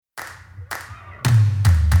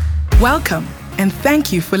Welcome, and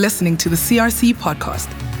thank you for listening to the CRC podcast,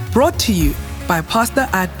 brought to you by Pastor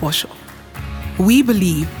Boshoff. We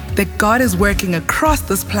believe that God is working across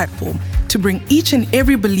this platform to bring each and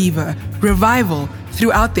every believer revival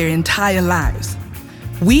throughout their entire lives.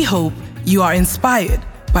 We hope you are inspired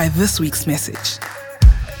by this week's message.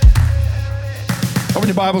 Open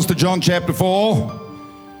your Bibles to John chapter 4.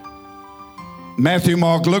 Matthew,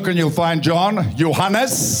 Mark, Luke, and you'll find John,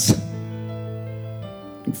 Johannes,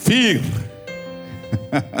 Fear.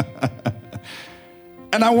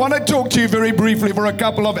 And I want to talk to you very briefly for a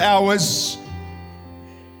couple of hours.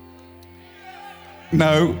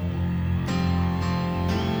 No.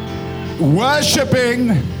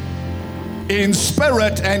 Worshipping in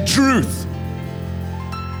spirit and truth.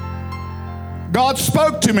 God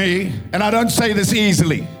spoke to me, and I don't say this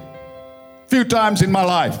easily, a few times in my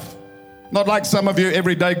life. Not like some of you,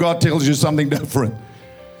 every day God tells you something different.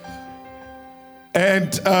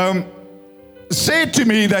 And said to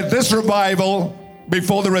me that this revival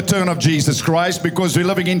before the return of Jesus Christ, because we're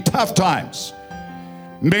living in tough times,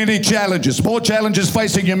 many challenges, more challenges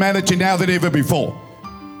facing humanity now than ever before.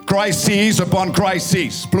 Crises upon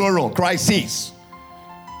crises, plural, crises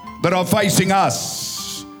that are facing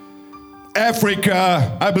us.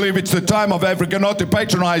 Africa, I believe it's the time of Africa, not to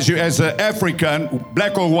patronize you as an African,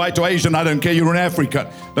 black or white or Asian, I don't care, you're an African.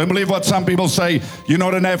 Don't believe what some people say, you're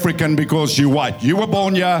not an African because you're white. You were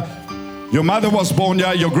born here, your mother was born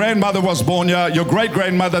here, your grandmother was born here, your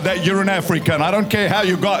great-grandmother, that you're an African. I don't care how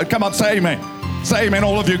you got, come on, say amen. Say amen,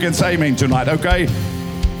 all of you can say amen tonight, okay?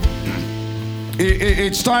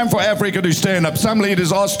 It's time for Africa to stand up. Some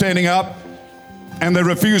leaders are standing up, and they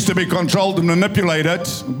refuse to be controlled and manipulated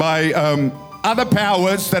by other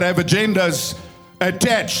powers that have agendas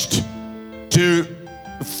attached to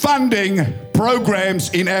funding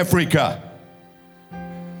programs in Africa.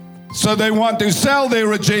 So they want to sell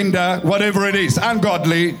their agenda, whatever it is,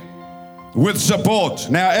 ungodly, with support.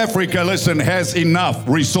 Now Africa, listen, has enough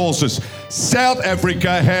resources. South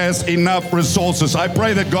Africa has enough resources. I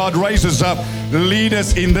pray that God raises up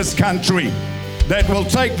leaders in this country that will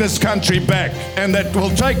take this country back, and that will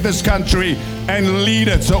take this country and lead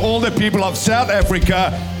it, so all the people of South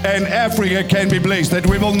Africa and Africa can be blessed, that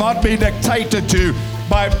we will not be dictated to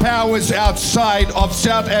by powers outside of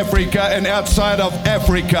South Africa and outside of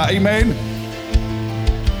Africa. Amen?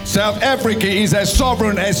 South Africa is as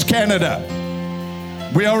sovereign as Canada.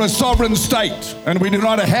 We are a sovereign state, and we do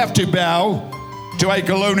not have to bow to a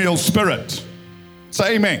colonial spirit.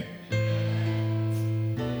 Say amen.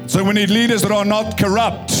 So we need leaders that are not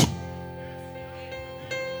corrupt.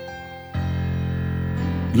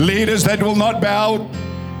 Leaders that will not bow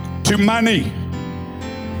to money.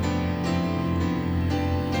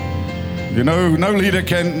 You know, no leader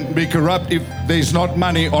can be corrupt if there's not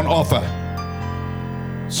money on offer.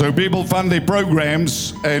 So people fund their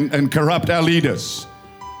programs and corrupt our leaders.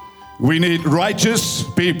 We need righteous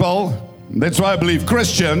people. That's why I believe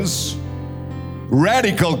Christians,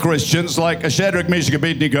 radical Christians like Shadrach, Meshach,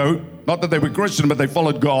 Abednego, not that they were Christian, but they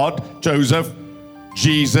followed God, Joseph,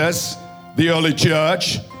 Jesus, the early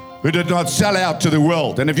church, who did not sell out to the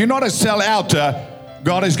world. And if you're not a sell-outer,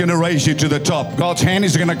 God is going to raise you to the top. God's hand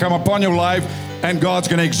is going to come upon your life, and God's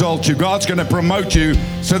going to exalt you. God's going to promote you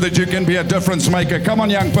so that you can be a difference maker. Come on,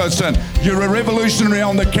 young person. You're a revolutionary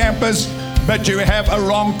on the campus, but you have a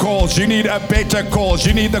wrong cause. You need a better cause.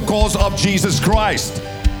 You need the cause of Jesus Christ.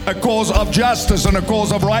 A cause of justice and a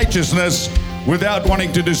cause of righteousness, without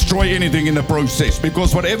wanting to destroy anything in the process.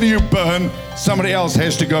 Because whatever you burn, somebody else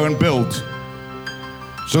has to go and build.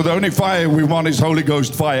 So the only fire we want is Holy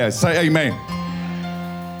Ghost fire. Say amen.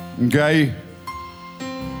 Okay?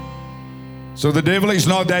 So the devil is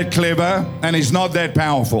not that clever, and he's not that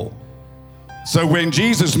powerful. So when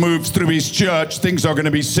Jesus moves through his church, things are going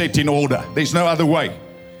to be set in order. There's no other way.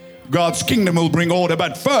 God's kingdom will bring order,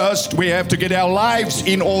 but first we have to get our lives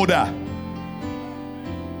in order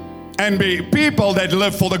and be people that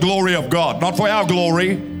live for the glory of God, not for our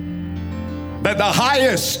glory. That the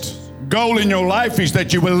highest goal in your life is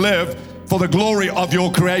that you will live for the glory of your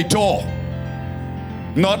Creator,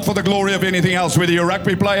 not for the glory of anything else, whether you're a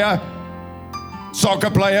rugby player,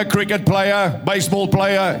 soccer player, cricket player, baseball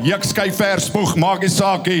player, jukskei verspoeg, maak nie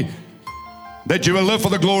saakie, that you will live for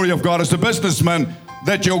the glory of God. As a businessman,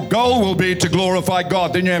 that your goal will be to glorify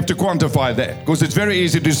God. Then you have to quantify that, because it's very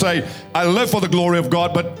easy to say, I live for the glory of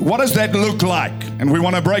God, but what does that look like? And we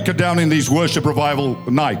want to break it down in these worship revival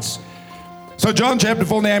nights. So John chapter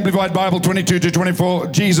 4 in the Amplified Bible, 22 to 24,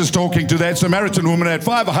 Jesus talking to that Samaritan woman who had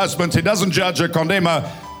 5 husbands. He doesn't judge her, condemn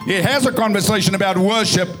her. He has a conversation about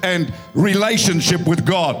worship and relationship with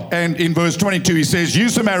God. And in verse 22 he says, you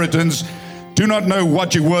Samaritans do not know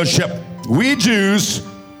what you worship. We Jews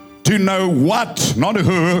do know what, not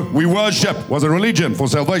who, we worship. Was a religion for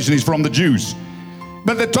salvation is from the Jews.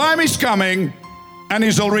 But the time is coming, and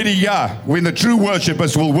is already here, when the true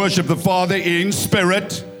worshippers will worship the Father in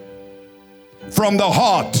spirit, from the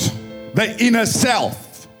heart, the inner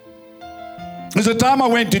self. There's a time I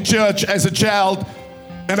went to church as a child,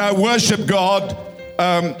 and I worshiped God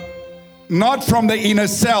not from the inner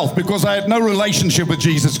self, because I had no relationship with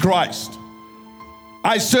Jesus Christ.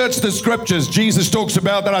 I searched the scriptures. Jesus talks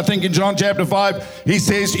about that, I think, in John chapter 5. He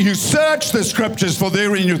says, you search the scriptures, for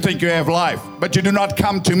therein you think you have life, but you do not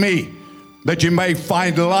come to me, that you may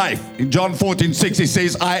find life. In John 14:6, he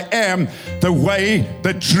says, I am the way,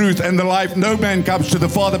 the truth, and the life. No man comes to the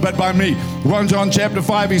Father but by me. 1 John chapter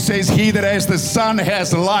 5, he says, he that has the Son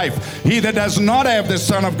has life. He that does not have the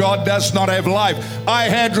Son of God does not have life. I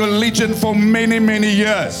had religion for many, many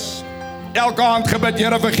years. Elke aand gebid, Here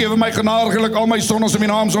vergewe my genadiglik al my sondes in my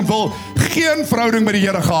naam ontvul. Geen verhouding met die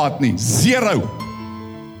Here gehad nie. Zero.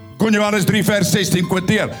 Kon Johannes 3 vers 16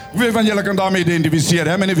 quoteer. Hoeveel van julle kan daarmee identificeer?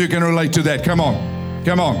 How many of you can relate to that? Come on.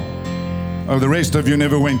 Come on. Oh, the rest of you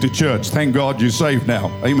never went to church. Thank God you're saved now.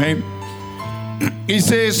 Amen. He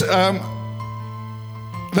says, the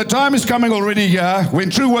time is coming already here when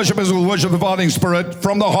true worshipers will worship the Father in spirit,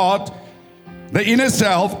 from the heart, the inner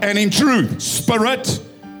self, and in truth. Spirit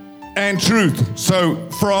and truth. So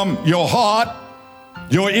from your heart,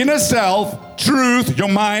 your inner self, truth, your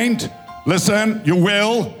mind, listen, your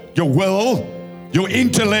will, your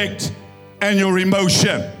intellect, and your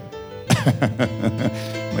emotion.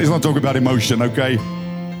 Let's not talk about emotion, okay?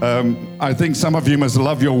 I think some of you must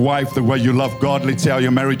love your wife the way you love God. Let's see how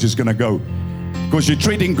your marriage is going to go. Because you're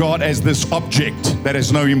treating God as this object that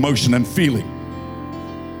has no emotion and feeling.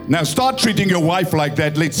 Now start treating your wife like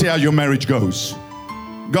that. Let's see how your marriage goes.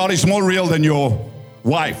 God is more real than your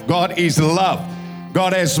wife. God is love.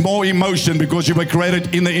 God has more emotion because you were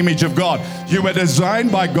created in the image of God. You were designed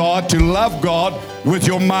by God to love God with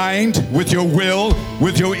your mind, with your will,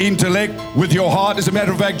 with your intellect, with your heart. As a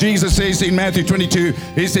matter of fact, Jesus says in Matthew 22,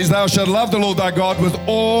 he says, thou shalt love the Lord thy God with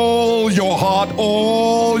all your heart,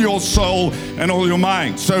 all your soul, and all your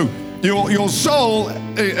mind. So your soul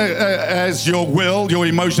has your will, your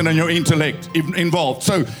emotion, and your intellect involved.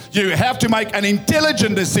 So you have to make an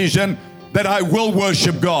intelligent decision that I will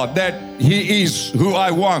worship God, that He is who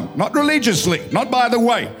I want, not religiously, not by the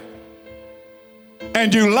way.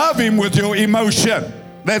 And you love Him with your emotion.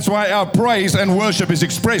 That's why our praise and worship is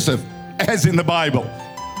expressive, as in the Bible.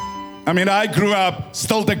 I mean, I grew up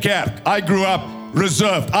still the cat. I grew up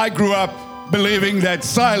reserved. I grew up believing that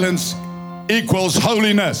silence equals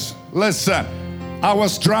holiness. Listen, I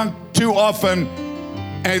was drunk too often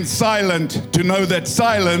and silent to know that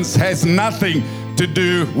silence has nothing to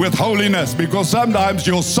do with holiness, because sometimes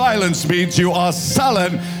your silence means you are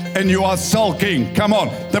sullen and you are sulking. Come on,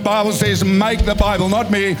 the Bible says make the Bible,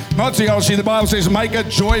 not me, not CLC, the Bible says make a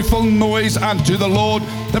joyful noise unto the Lord.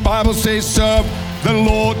 The Bible says serve the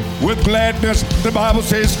Lord with gladness. The Bible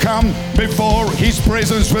says come before His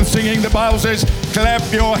presence with singing. The Bible says clap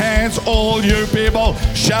your hands, all you people,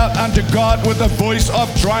 shout unto God with a voice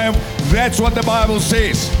of triumph. That's what the Bible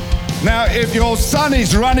says. Now if your son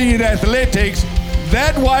is running in athletics,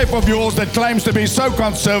 that wife of yours that claims to be so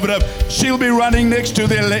conservative, she'll be running next to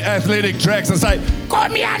the athletic tracks and say,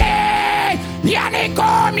 "Kom Jannie! Jannie,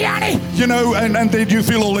 kom Jannie!" You know, and then you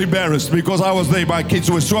feel all embarrassed, because I was there, my kids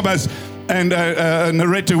were swimmers, and a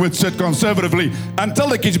narrator would sit conservatively until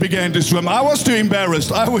the kids began to swim. I was too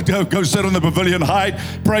embarrassed. I would go sit on the pavilion, hide,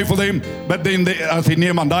 pray for them, but then I think,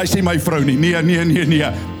 nee man, daai sê my vrou nie.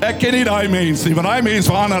 Nee. Ek ken nie daai mens nie, want daai mens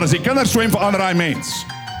verander as die kinders swem verander daai mens.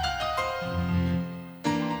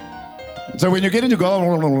 So when you get into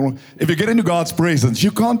God, if you get into God's presence, you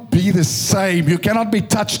can't be the same. You cannot be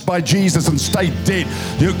touched by Jesus and stay dead.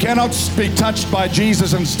 You cannot be touched by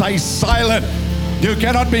Jesus and stay silent. You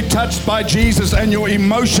cannot be touched by Jesus and your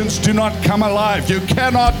emotions do not come alive. You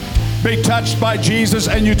cannot be touched by Jesus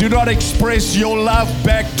and you do not express your love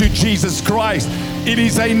back to Jesus Christ. It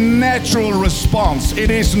is a natural response. It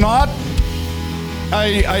is not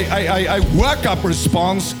a work-up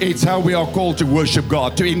response. It's how we are called to worship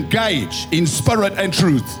God, to engage in spirit and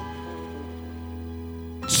truth.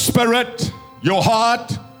 Spirit, your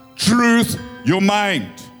heart, truth, your mind,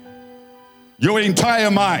 your entire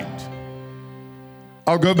mind.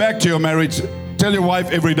 I'll go back to your marriage. Tell your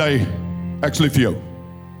wife every day, actually vir jou.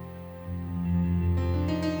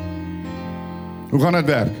 Hoe gaan dit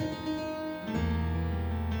werk?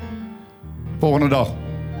 Volgende dag,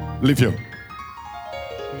 lief jou.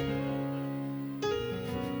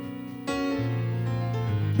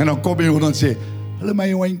 En dan kom jy en dan sê, hallo my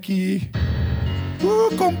jointjie,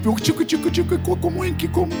 Oh, come.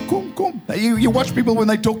 You watch people when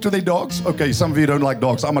they talk to their dogs. Okay, some of you don't like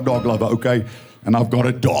dogs. I'm a dog lover, okay? And I've got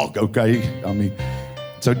a dog, okay? I mean,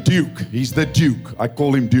 so Duke, he's the Duke. I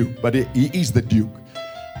call him Duke, but he is the Duke.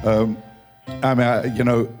 I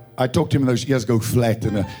talk to him and those ears go flat,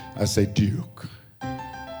 and I say, Duke,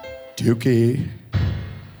 Dukey.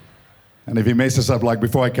 And if he messes up, like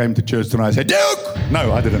before I came to church tonight, I said, Duke!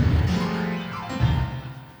 No, I didn't.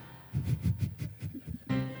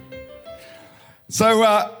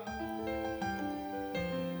 So,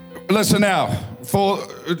 listen now. For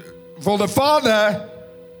the Father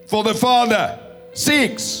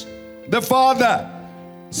seeks. The Father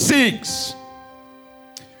seeks.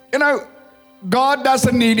 You know, God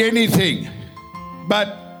doesn't need anything,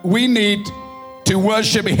 but we need to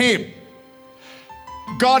worship Him.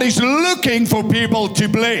 God is looking for people to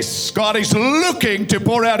bless. God is looking to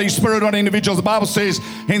pour out His Spirit on individuals. The Bible says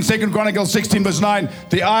in 2 Chronicles 16 verse 9,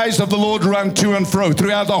 the eyes of the Lord run to and fro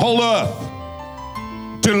throughout the whole earth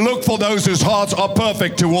to look for those whose hearts are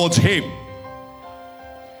perfect towards Him.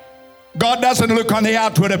 God doesn't look on the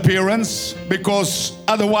outward appearance, because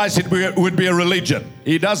otherwise it would be a religion.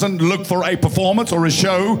 He doesn't look for a performance or a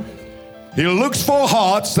show. He looks for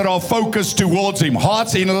hearts that are focused towards Him,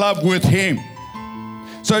 hearts in love with Him.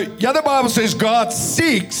 So, yeah, the Bible says God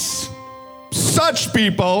seeks such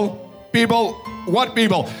people, what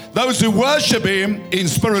people? Those who worship Him in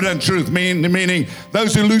spirit and truth, meaning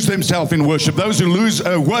those who lose themselves in worship, those who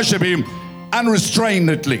worship Him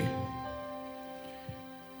unrestrainedly.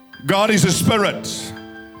 God is a spirit.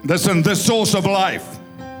 Listen, the source of life.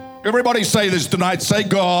 Everybody say this tonight. Say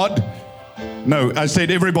God. No, I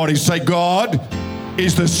said everybody say God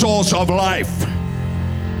is the source of life.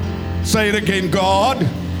 Say it again. God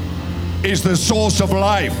is the source of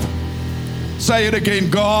life. Say it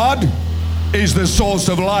again. God is the source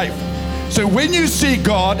of life. So when you seek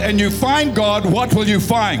God and you find God, what will you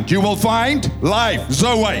find? You will find life.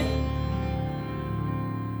 Zoe.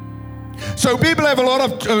 So people have a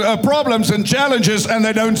lot of problems and challenges, and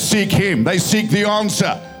they don't seek Him. They seek the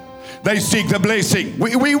answer. They seek the blessing.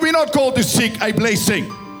 We're not called to seek a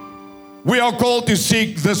blessing. We are called to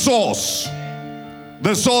seek the source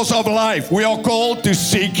of life. We are called to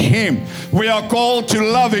seek Him. We are called to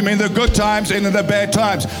love Him in the good times and in the bad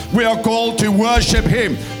times. We are called to worship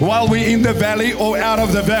Him while we're in the valley or out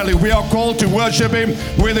of the valley. We are called to worship Him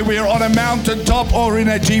whether we are on a mountaintop or in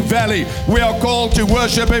a deep valley. We are called to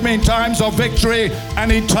worship Him in times of victory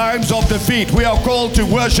and in times of defeat. We are called to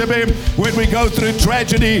worship Him when we go through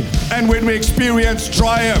tragedy and when we experience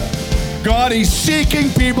triumph. God is seeking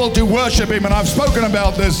people to worship Him, and I've spoken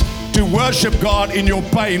about this. To worship God in your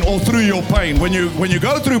pain or through your pain. When you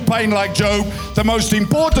go through pain like Job, the most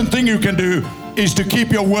important thing you can do is to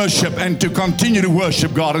keep your worship and to continue to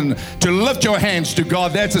worship God and to lift your hands to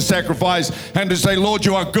God. That's a sacrifice. And to say, Lord,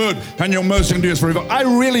 you are good and your mercy endures forever. I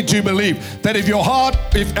really do believe that if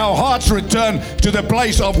our hearts return to the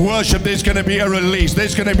place of worship, there's going to be a release.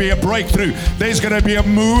 There's going to be a breakthrough. There's going to be a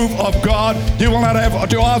move of God. You will not have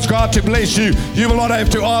to ask God to bless you. You will not have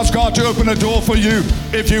to ask God to open a door for you.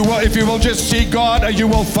 If you will just seek God, you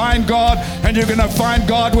will find God, and you're going to find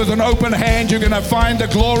God with an open hand. You're going to find the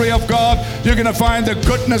glory of God. You're going to find the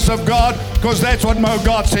goodness of God, because that's what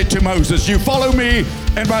God said to Moses. You follow me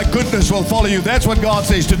and my goodness will follow you. That's what God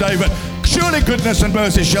says to David. Surely goodness and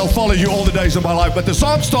mercy shall follow you all the days of my life. But the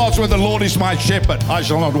psalm starts with, the Lord is my shepherd, I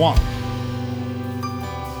shall not want.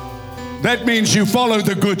 That means you follow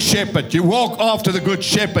the good shepherd. You walk after the good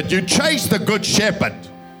shepherd. You chase the good shepherd.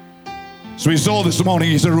 So we saw this morning,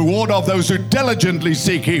 He's a reward of those who diligently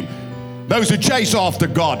seek Him. Those who chase after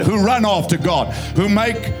God, who run after God, who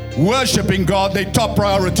make worshiping God their top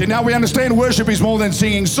priority. Now we understand worship is more than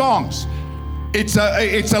singing songs. It's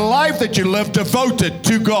a life that you live devoted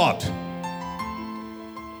to God.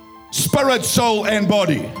 Spirit, soul, and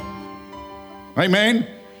body. Amen?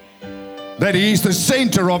 That He's the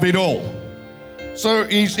center of it all. So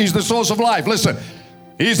He's the source of life. Listen,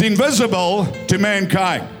 He's invisible to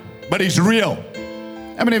mankind, but He's real.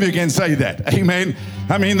 How many of you can say that? Amen.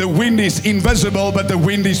 I mean, the wind is invisible, but the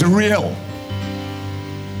wind is real.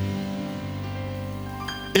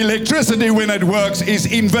 Electricity, when it works, is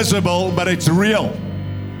invisible, but it's real.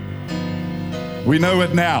 We know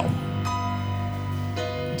it now.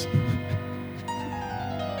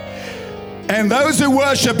 And those who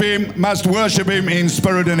worship Him must worship Him in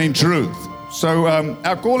spirit and in truth. So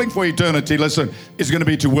our calling for eternity, listen, is going to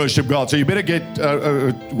be to worship God. So you better get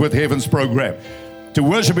with heaven's program. To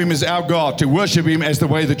worship Him as our God. To worship Him as the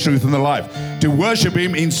way, the truth, and the life. To worship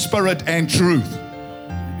Him in spirit and truth.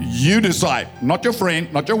 You decide. Not your friend,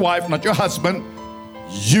 not your wife, not your husband.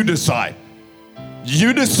 You decide.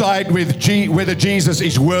 You decide whether Jesus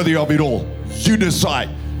is worthy of it all. You decide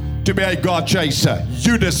to be a God chaser.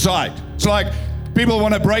 You decide. It's like people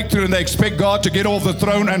want a breakthrough and they expect God to get off the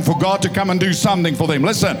throne and for God to come and do something for them.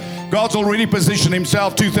 Listen, God's already positioned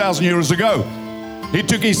himself 2,000 years ago. He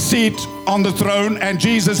took his seat on the throne, and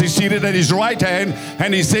Jesus is seated at his right hand,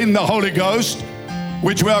 and he sent the Holy Ghost,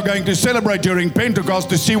 which we are going to celebrate during Pentecost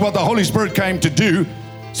to see what the Holy Spirit came to do.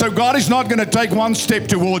 So God is not going to take one step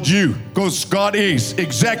towards you, because God is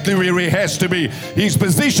exactly where he has to be. He's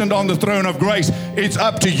positioned on the throne of grace. It's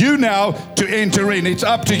up to you now to enter in. It's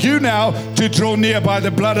up to you now to draw near by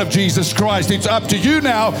the blood of Jesus Christ. It's up to you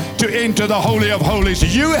now to enter the Holy of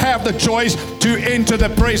Holies. You have the choice to enter the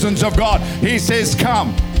presence of God. He says,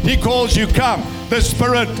 come. He calls you, come. The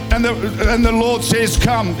Spirit and the Lord says,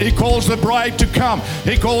 come. He calls the bride to come.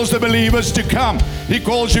 He calls the believers to come. He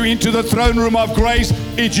calls you into the throne room of grace.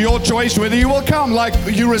 It's your choice whether you will come, like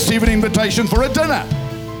you receive an invitation for a dinner.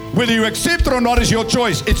 Whether you accept it or not is your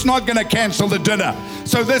choice. It's not going to cancel the dinner.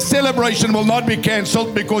 So this celebration will not be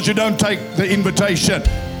canceled because you don't take the invitation.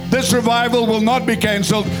 This revival will not be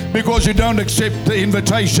canceled because you don't accept the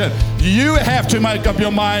invitation. You have to make up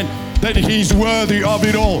your mind that he's worthy of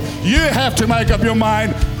it all. You have to make up your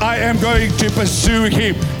mind, I am going to pursue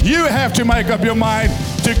him. You have to make up your mind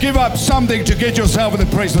to give up something to get yourself in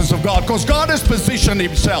the presence of God, because God has positioned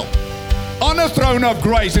himself on a throne of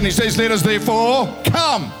grace, and he says, let us therefore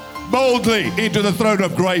come boldly into the throne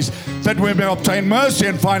of grace, that we may obtain mercy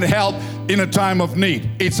and find help in a time of need.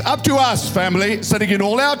 It's up to us, family, sitting in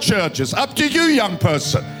all our churches, up to you, young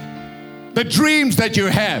person. The dreams that you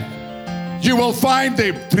have, you will find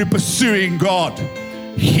them through pursuing God.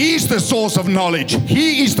 He's the source of knowledge.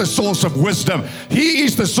 He is the source of wisdom. He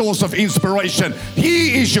is the source of inspiration.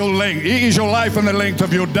 He is your length. He is your life and the length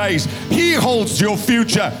of your days. He holds your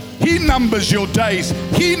future. He numbers your days.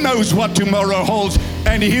 He knows what tomorrow holds,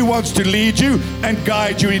 and he wants to lead you and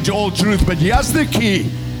guide you into all truth. But here's the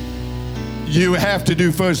key. You have to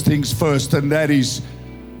do first things first, and that is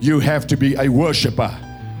you have to be a worshiper,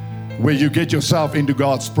 where you get yourself into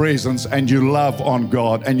God's presence and you love on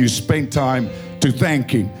God and you spend time to thank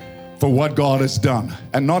him for what God has done,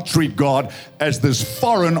 and not treat God as this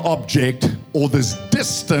foreign object or this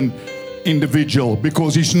distant individual,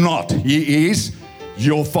 because he's not. He is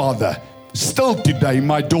your Father. Still today,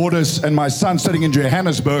 my daughters and my son sitting in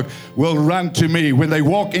Johannesburg will run to me when they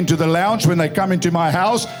walk into the lounge, when they come into my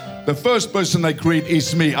house. The first person they greet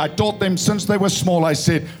is me. I taught them since they were small. I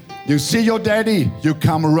said, you see your daddy, you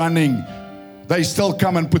come running. They still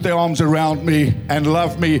come and put their arms around me and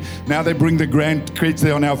love me. Now they bring the grandkids.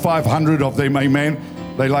 There are now 500 of them, amen.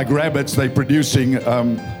 They like rabbits. They're producing,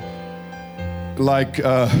 no,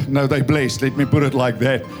 they're blessed. Let me put it like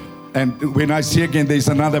that. And when I see again, there's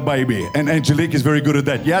another baby. And Angelique is very good at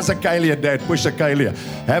that. Yes, a Kalia, Dad. Push a Kalia.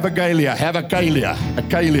 Have a Kalia. Have a Kalia. A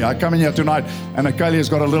Kalia. I come in here tonight, and a Kalia's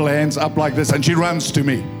got her little hands up like this, and she runs to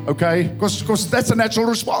me. Okay? Because that's a natural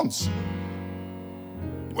response.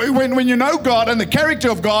 When you know God and the character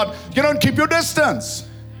of God, you don't keep your distance.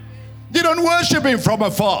 You don't worship him from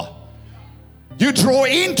afar. You draw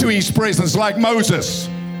into his presence like Moses.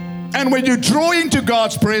 And when you draw into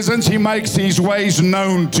God's presence, he makes his ways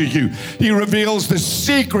known to you. He reveals the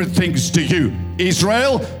secret things to you.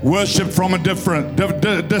 Israel worshiped from a different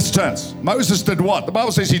distance. Moses did what? The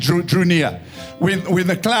Bible says he drew near. When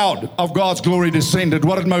the cloud of God's glory descended,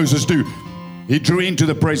 what did Moses do? He drew into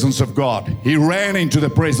the presence of God. He ran into the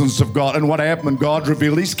presence of God. And what happened? God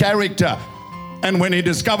revealed his character. And when he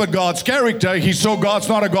discovered God's character, he saw God's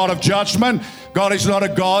not a God of judgment. God is not a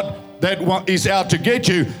God that is out to get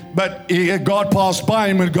you, but God passed by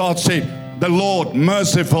him, and God said, the Lord,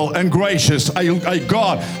 merciful and gracious, a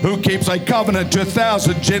God who keeps a covenant to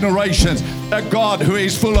 1,000 generations, a God who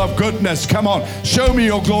is full of goodness. Come on, show me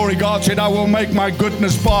your glory. God said, I will make my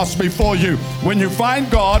goodness pass before you. When you find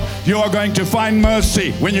God, you are going to find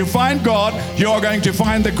mercy. When you find God, you are going to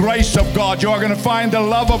find the grace of God. You are going to find the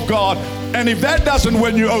love of God. And if that doesn't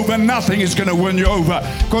win you over, nothing is going to win you over.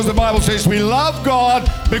 Because the Bible says we love God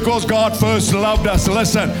because God first loved us.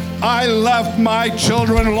 Listen, I loved my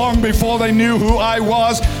children long before they knew who I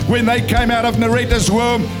was. When they came out of Narita's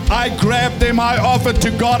womb, I grabbed them. I offered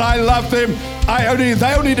to God. I loved them.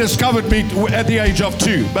 They only discovered me at the age of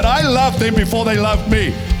 2. But I loved them before they loved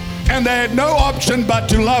me. And they had no option but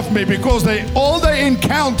to love me, because all they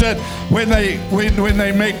encountered when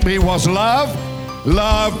they met me was love,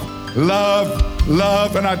 love, love,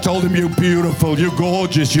 love. And I told them, you're beautiful, you're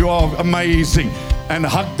gorgeous, you are amazing. And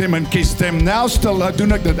hugged them and kissed them. Now still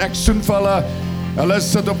doen ek dit. Ek soen vir hulle. Hulle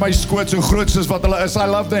sit op my skoot so groot soos wat hulle is. I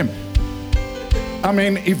love them. I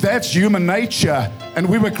mean, if that's human nature, And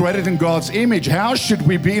we were created in God's image. How should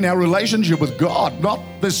we be in our relationship with God? Not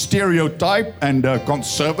the stereotype and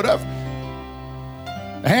conservative.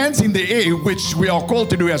 Hands in the air, which we are called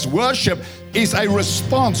to do as worship, is a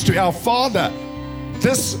response to our Father.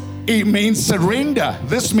 This it means surrender.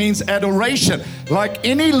 This means adoration. Like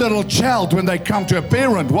any little child, when they come to a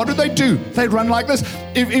parent, what do? They run like this.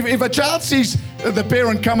 If a child sees the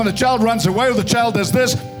parent come and the child runs away, or the child does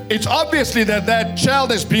this, it's obviously that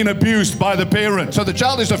child has been abused by the parent. So the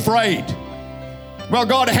child is afraid. Well,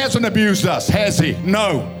 God hasn't abused us, has He?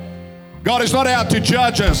 No. God is not out to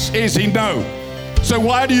judge us, is He? No. So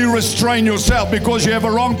why do you restrain yourself? Because you have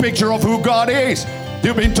a wrong picture of who God is.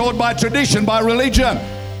 You've been taught by tradition, by religion.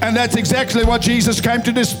 And that's exactly what Jesus came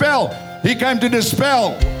to dispel. He came to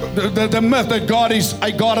dispel the myth that God is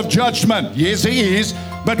a God of judgment. Yes, He is,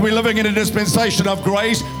 but we're living in a dispensation of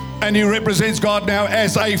grace, and He represents God now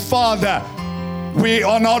as a Father. We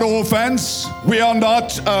are not orphans. We are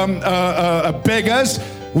not beggars.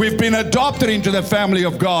 We've been adopted into the family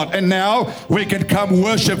of God, and now we can come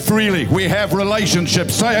worship freely. We have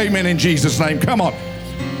relationships. Say amen in Jesus' name. Come on.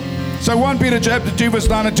 So 1 Peter chapter 2 verse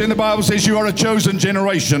 9 and 10, the Bible says, you are a chosen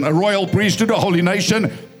generation, a royal priesthood, a holy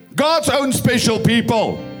nation, God's own special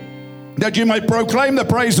people, that you may proclaim the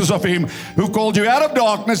praises of Him who called you out of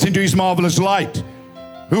darkness into His marvelous light,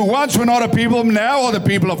 who once were not a people, now are the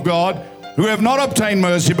people of God, who have not obtained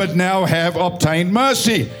mercy, but now have obtained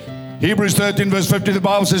mercy. Hebrews 13 verse 50, the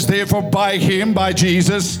Bible says, therefore by Him, by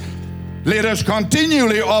Jesus, let us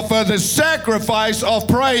continually offer the sacrifice of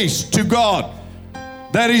praise to God.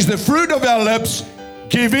 That is the fruit of our lips,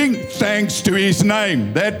 giving thanks to His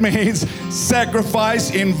name. That means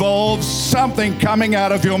sacrifice involves something coming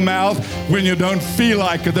out of your mouth when you don't feel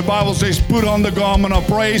like it. The Bible says, put on the garment of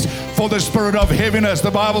praise for the spirit of heaviness.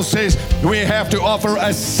 The Bible says we have to offer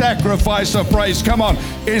a sacrifice of praise. Come on,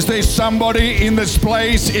 is there somebody in this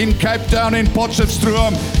place, in Cape Town, in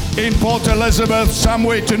Potchefstroom, in Port Elizabeth,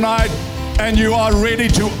 somewhere tonight, and you are ready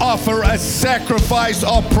to offer a sacrifice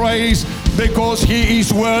of praise because He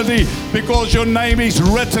is worthy, because your name is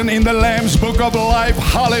written in the Lamb's book of life?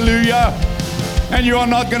 Hallelujah. And you are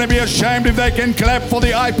not going to be ashamed if they can clap for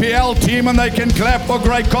the IPL team, and they can clap for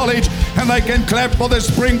Great College, and they can clap for the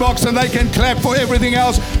Springboks, and they can clap for everything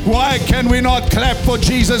else. Why can we not clap for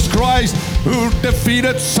Jesus Christ, who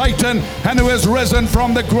defeated Satan and who has risen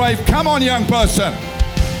from the grave? Come on, young person.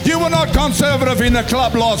 You were not conservative in the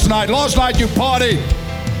club last night. Last night you partied.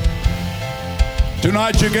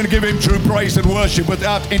 Tonight you can give Him true praise and worship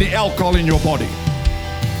without any alcohol in your body.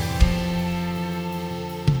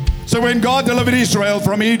 So when God delivered Israel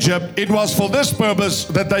from Egypt, it was for this purpose,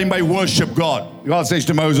 that they may worship God. God says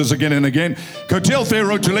to Moses again and again, go tell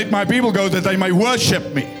Pharaoh to let my people go that they may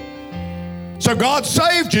worship me. So God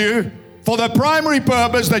saved you for the primary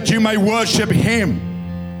purpose that you may worship Him.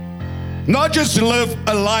 Not just to live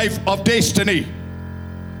a life of destiny,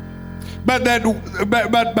 but that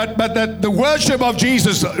the worship of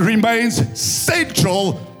Jesus remains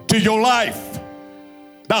central to your life.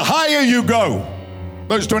 The higher you go,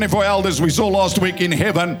 those 24 elders we saw last week in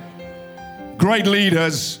heaven, great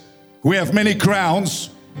leaders who have many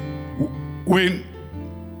crowns, when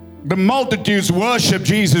the multitudes worship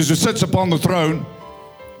Jesus who sits upon the throne,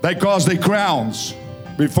 they cast their crowns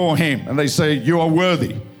before Him and they say, you are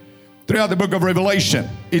worthy. Throughout the book of Revelation,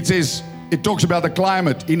 it talks about the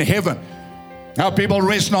climate in heaven. How people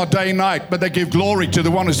rest not day and night, but they give glory to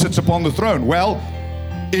the one who sits upon the throne. Well,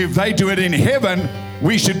 if they do it in heaven,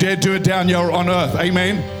 we should dare do it down here on earth.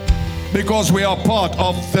 Amen? Because we are part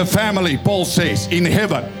of the family, Paul says, in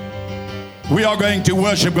heaven. We are going to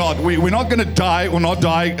worship God. We're not going to die or not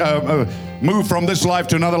die, move from this life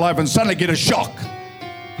to another life and suddenly get a shock.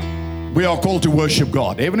 We are called to worship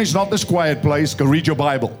God. Heaven is not this quiet place. Go read your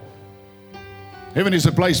Bible. Heaven is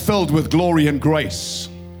a place filled with glory and grace.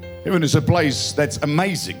 Heaven is a place that's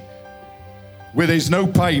amazing, where there's no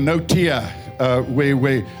pain, no tear,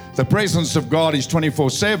 where the presence of God is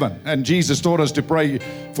 24/7. And Jesus taught us to pray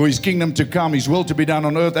for His kingdom to come, His will to be done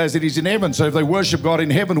on earth as it is in heaven. So if they worship God in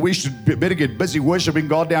heaven, we should better get busy worshiping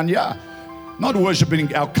God down here. Not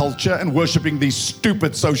worshiping our culture and worshiping these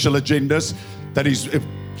stupid social agendas that is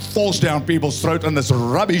forced down people's throat, and this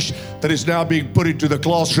rubbish that is now being put into the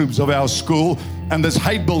classrooms of our school, and this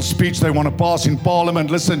hate bill speech they want to pass in Parliament.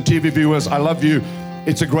 Listen, TV viewers, I love you.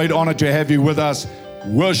 It's a great honor to have you with us.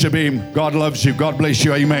 Worship Him. God loves you. God bless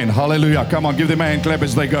you. Amen. Hallelujah. Come on, give them a hand clap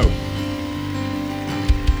as they go.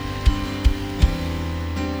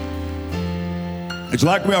 It's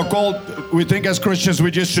like we are called, we think as Christians we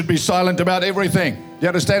just should be silent about everything. You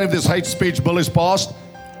understand, if this hate speech bill is passed,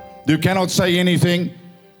 you cannot say anything.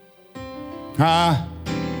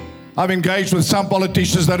 I've engaged with some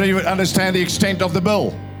politicians that don't even understand the extent of the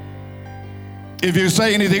bill. If you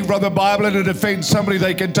say anything from the Bible and it offends somebody,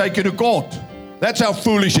 they can take you to court. That's how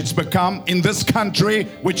foolish it's become in this country,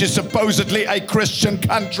 which is supposedly a Christian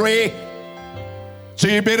country. So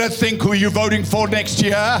you better think who you're voting for next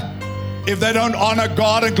year. If they don't honor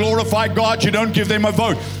God and glorify God, you don't give them a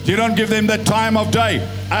vote. You don't give them the time of day.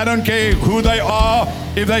 I don't care who they are.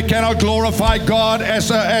 If they cannot glorify God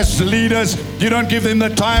as leaders, you don't give them the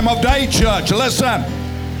time of day, church. Listen.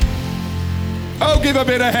 Oh, give a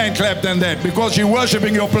better hand clap than that, because you're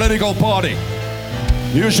worshiping your political party.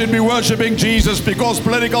 You should be worshiping Jesus, because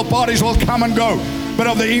political parties will come and go. But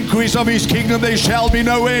of the increase of His kingdom there shall be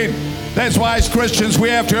no end. That's why as Christians we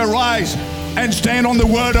have to arise and stand on the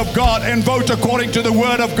Word of God and vote according to the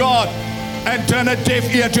Word of God, and turn a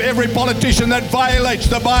deaf ear to every politician that violates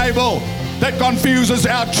the Bible, that confuses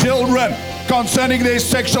our children concerning their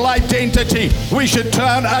sexual identity. We should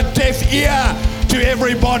turn a deaf ear to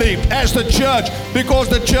everybody as the church, because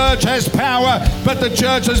the church has power, but the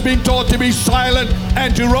church has been taught to be silent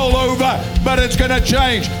and to roll over. But it's going to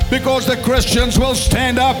change, because the Christians will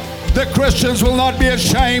stand up. The Christians will not be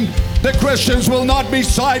ashamed. The Christians will not be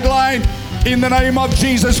sidelined in the name of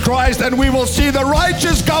Jesus Christ, and we will see the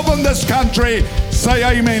righteous govern this country. Say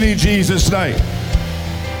amen in Jesus' name.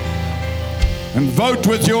 And vote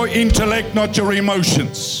with your intellect, not your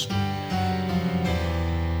emotions.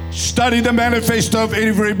 Study the manifesto of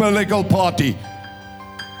every political party.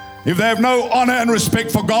 If they have no honor and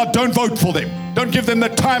respect for God, don't vote for them. Don't give them the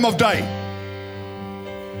time of day.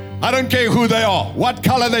 I don't care who they are, what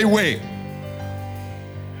color they wear.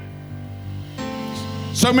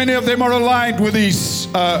 So many of them are aligned with these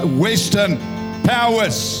Western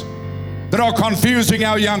powers that are confusing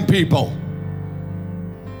our young people.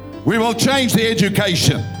 We will change the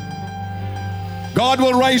education. God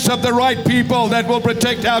will raise up the right people that will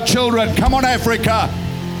protect our children. Come on, Africa.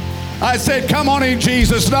 I said, come on in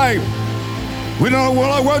Jesus' name. We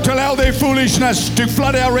won't allow their foolishness to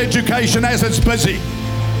flood our education as it's busy,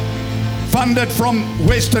 funded from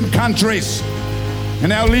Western countries.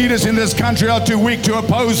 And our leaders in this country are too weak to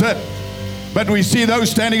oppose it. But we see those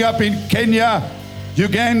standing up in Kenya,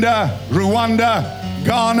 Uganda, Rwanda,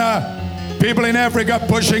 Ghana, people in Africa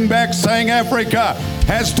pushing back, saying Africa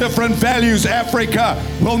has different values. Africa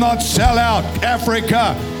will not sell out.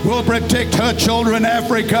 Africa will protect her children.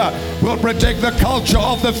 Africa will protect the culture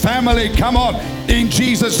of the family. Come on, in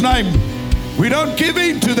Jesus' name. We don't give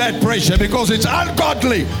in to that pressure, because it's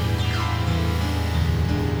ungodly.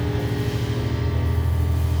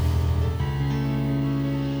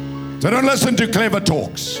 So don't listen to clever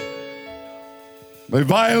talks. They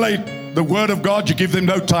violate the Word of God, you give them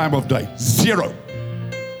no time of day. Zero.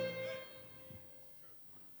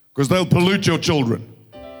 Because they'll pollute your children.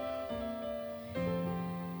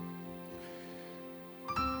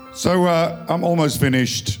 So I'm almost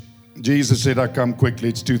finished. Jesus said, I come quickly.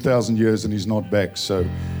 It's 2,000 years and He's not back. So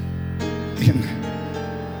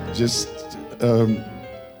just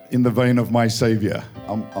in the vein of my Savior,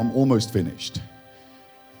 I'm almost finished.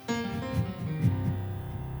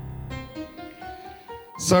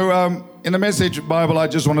 So in the Message Bible, I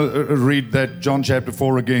just want to read that John chapter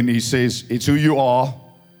 4 again. He says, it's who you are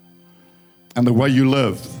and the way you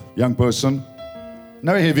live, young person.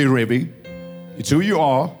 No heavy-revy. It's who you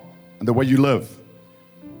are and the way you live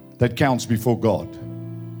that counts before God.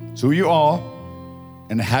 It's who you are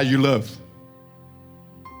and how you live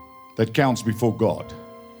that counts before God.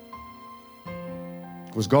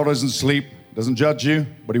 Because God doesn't sleep, doesn't judge you,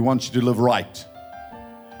 but He wants you to live right.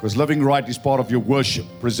 Because living right is part of your worship,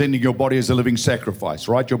 presenting your body as a living sacrifice.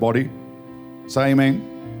 Right, your body? Say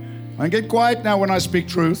amen. And get quiet now when I speak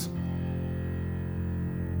truth.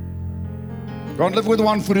 Don't live with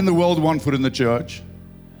one foot in the world, one foot in the church.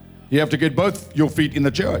 You have to get both your feet in the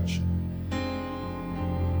church.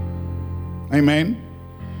 Amen.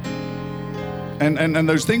 And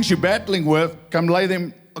those things you're battling with, come lay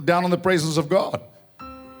them down in the presence of God.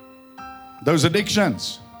 Those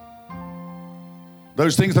addictions.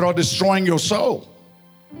 Those things that are destroying your soul.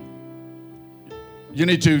 You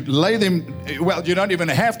need to lay them, well, you don't even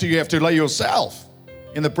have to, you have to lay yourself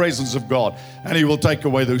in the presence of God, and He will take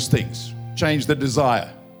away those things. Change the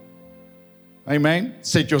desire. Amen.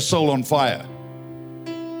 Set your soul on fire.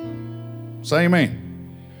 Say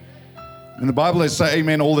amen. In the Bible, they say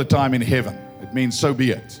amen all the time in heaven. It means so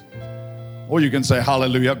be it. Or you can say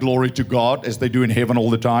hallelujah, glory to God, as they do in heaven all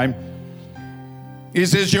the time. He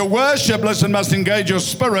says your worship, listen, must engage your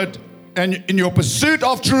spirit and in your pursuit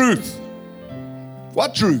of truth.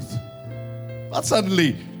 What truth? Not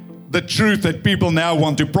suddenly the truth that people now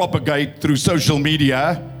want to propagate through social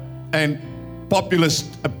media and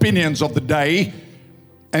populist opinions of the day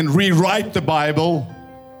and rewrite the Bible.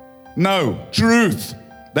 No, truth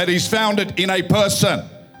that is founded in a person,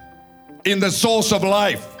 in the source of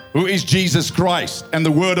life, who is Jesus Christ, and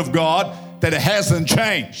the Word of God that hasn't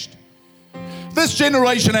changed. This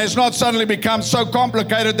generation has not suddenly become so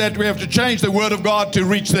complicated that we have to change the Word of God to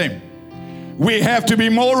reach them. We have to be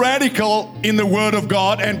more radical in the Word of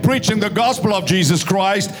God and preaching the gospel of Jesus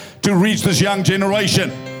Christ to reach this young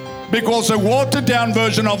generation. Because a watered-down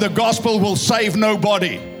version of the gospel will save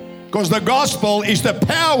nobody. Because the gospel is the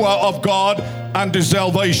power of God unto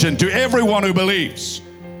salvation to everyone who believes.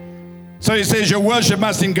 So he says your worship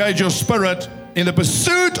must engage your spirit in the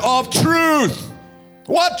pursuit of truth.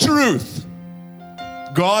 What truth?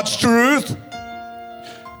 God's truth.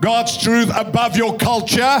 God's truth above your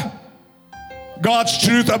culture. God's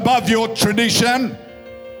truth above your tradition.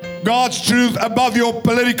 God's truth above your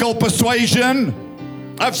political persuasion.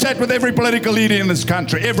 I've sat with every political leader in this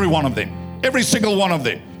country, every one of them, every single one of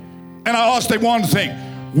them. And I asked them one thing: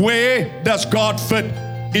 where does God fit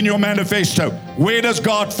in your manifesto? Where does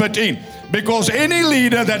God fit in? Because any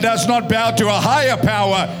leader that does not bow to a higher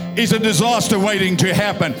power is a disaster waiting to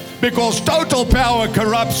happen. Because total power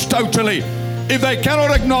corrupts totally. If they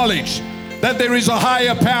cannot acknowledge that there is a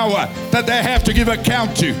higher power that they have to give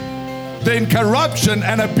account to, then corruption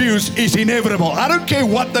and abuse is inevitable. I don't care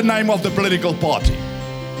what the name of the political party.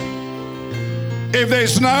 If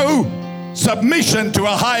there's no submission to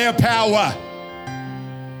a higher power.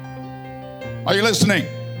 Are you listening?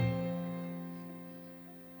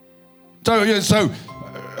 So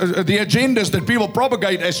the agendas that people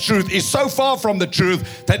propagate as truth is so far from the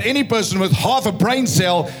truth that any person with half a brain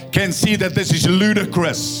cell can see that this is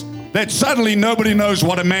ludicrous. That suddenly nobody knows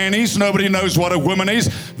what a man is, nobody knows what a woman is,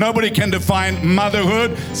 nobody can define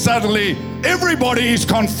motherhood. Suddenly everybody is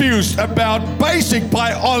confused about basic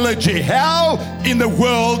biology. How in the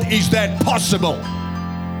world is that possible?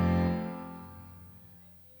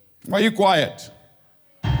 Why are you quiet?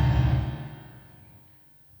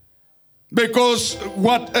 Because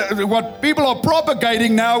what people are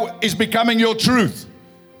propagating now is becoming your truth.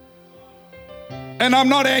 And I'm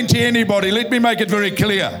not anti anybody, let me make it very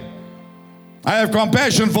clear. I have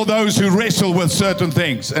compassion for those who wrestle with certain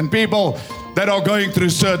things and people that are going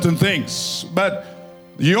through certain things. But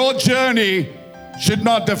your journey should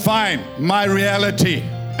not define my reality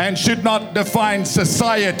and should not define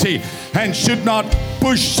society and should not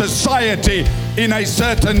push society in a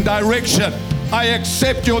certain direction. I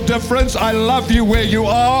accept your difference. I love you where you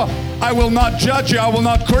are. I will not judge you. I will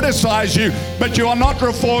not criticize you. But you are not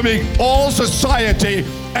reforming all society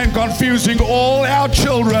and confusing all our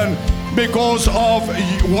children because of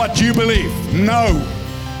what you believe. No.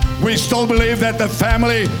 We still believe that the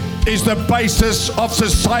family is the basis of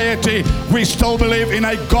society. We still believe in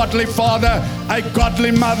a godly father, a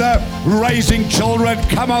godly mother, raising children.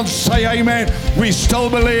 Come on, say amen. We still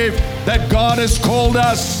believe that God has called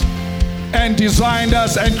us and designed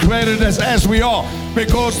us and created us as we are,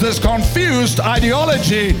 because this confused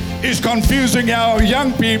ideology is confusing our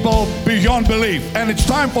young people beyond belief. And it's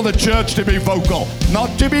time for the church to be vocal,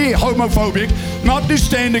 not to be homophobic, not to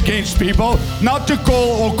stand against people, not to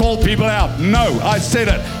call people out. No, I said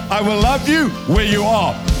it. I will love you where you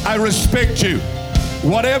are. I respect you.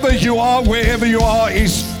 Whatever you are, wherever you are,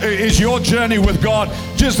 is your journey with God.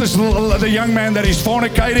 Just as the young man that is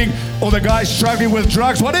fornicating or the guy struggling with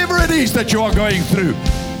drugs, whatever it is that you are going through,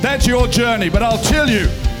 that's your journey. But I'll tell you,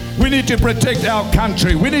 we need to protect our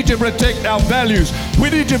country. We need to protect our values. We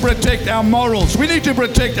need to protect our morals. We need to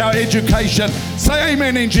protect our education. Say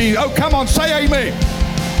amen in Jesus. Oh, come on, say amen.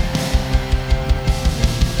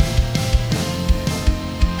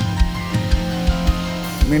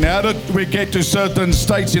 I mean, how did we get to certain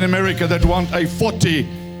states in America that want a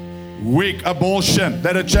 40-week abortion?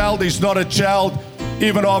 That a child is not a child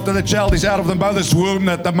even after the child is out of the mother's womb,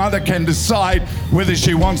 that the mother can decide whether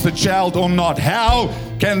she wants the child or not. How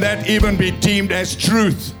can that even be deemed as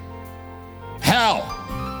truth? How?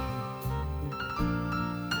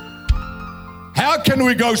 How can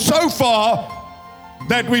we go so far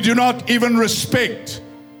that we do not even respect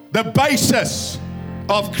the basis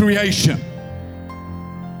of creation?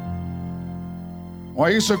 Why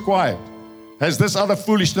are you so quiet? Has this other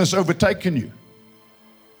foolishness overtaken you?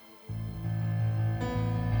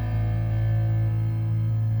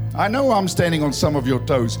 I know I'm standing on some of your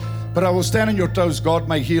toes, but I will stand on your toes. God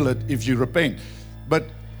may heal it if you repent. But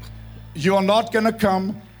you are not going to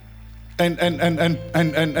come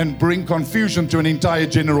and bring confusion to an entire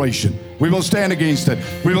generation. We will stand against it.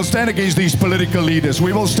 We will stand against these political leaders.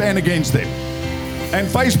 We will stand against them. And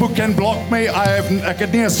Facebook can block me. Ek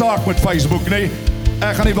het nie 'n saak met Facebook nie.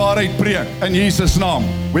 Ek gaan die waarheid preek in Jesus naam.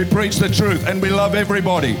 We preach the truth and we love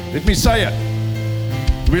everybody. Let me say it.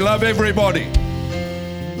 We love everybody.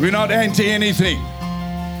 We're not anti anything.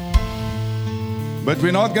 But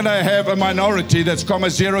we're not going to have a minority that's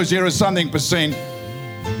 0.00 something percent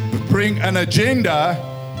bring an agenda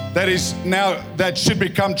that should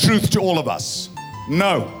become truth to all of us.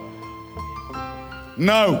 No.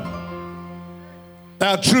 No.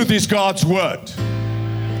 Our truth is God's word.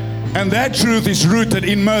 And that truth is rooted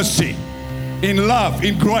in mercy, in love,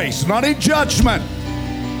 in grace, not in judgment.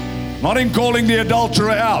 Not in calling the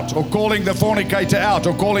adulterer out, or calling the fornicator out,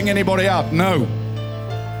 or calling anybody out. No.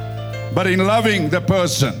 But in loving the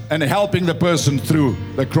person and helping the person through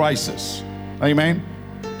the crisis. Amen.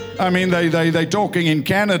 I mean, they're talking in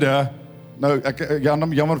Canada. No,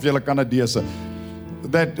 jammer vir julle Kanadese.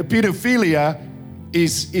 That pedophilia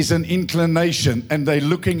is an inclination, and they're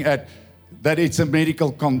looking at that it's a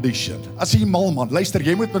medical condition. As jy mal man, luister,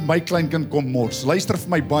 jy moet met my kleinkind kom mors. Luister vir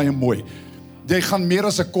my baie mooi. Jy gaan meer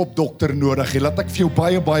as 'n kopdokter nodig hê. Laat ek vir jou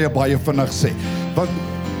baie vinnig sê. Want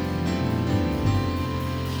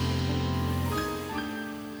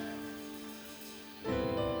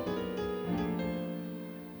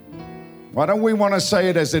why don't we want to say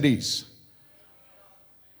it as it is?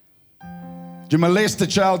 You molest a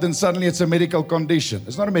child and suddenly it's a medical condition.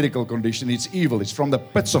 It's not a medical condition, it's evil. It's from the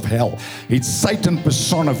pits of hell. It's Satan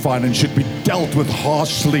personified and should be dealt with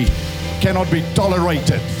harshly. Cannot be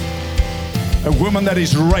tolerated. A woman that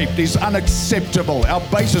is raped is unacceptable. Our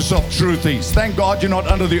basis of truth is. Thank God you're not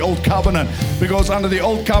under the old covenant. Because under the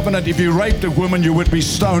old covenant, if you raped a woman, you would be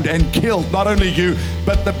stoned and killed. Not only you,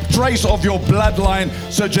 but the trace of your bloodline.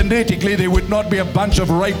 So genetically, there would not be a bunch of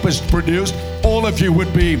rapists produced. All of you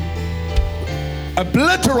would be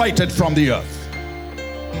obliterated from the earth.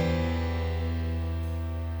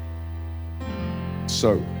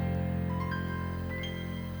 So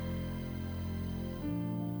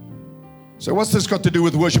what's this got to do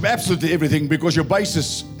with worship? Absolutely everything, because your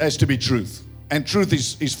basis has to be truth. And truth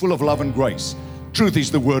is full of love and grace. Truth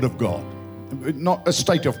is the word of God, not a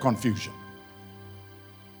state of confusion.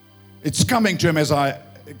 It's coming to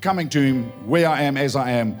him where I am as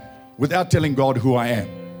I am, without telling God who I am.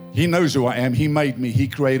 He knows who I am. He made me. He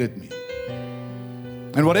created me.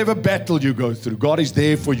 And whatever battle you go through, God is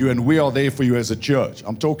there for you, and we are there for you as a church.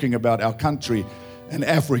 I'm talking about our country and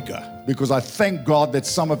Africa, because I thank God that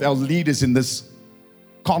some of our leaders in this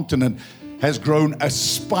continent has grown a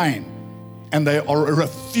spine, and they are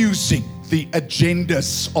refusing the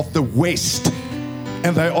agendas of the West,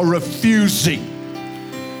 and they are refusing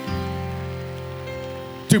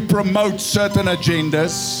to promote certain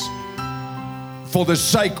agendas for the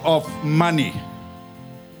sake of money.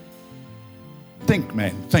 Think,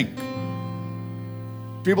 man, think.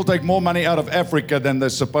 People take more money out of Africa than the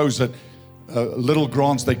supposed little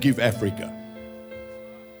grants they give Africa.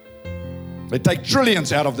 They take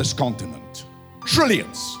trillions out of this continent.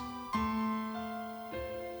 Trillions.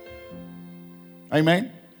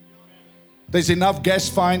 Amen? There's enough gas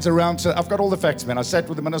finds around. So I've got all the facts, man. I sat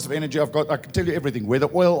with the Minister of Energy. I can tell you everything. Where the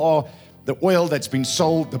oil that's been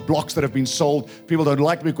sold, the blocks that have been sold. People don't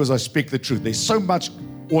like me because I speak the truth. There's so much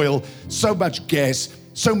oil, so much gas,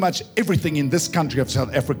 so much everything in this country of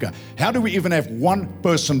South Africa. How do we even have one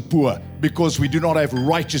person poor? Because we do not have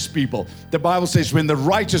righteous people. The Bible says when the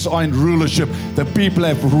righteous are in rulership, the people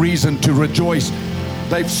have reason to rejoice.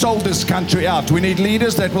 They've sold this country out. We need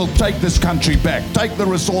leaders that will take this country back, take the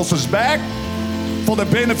resources back for the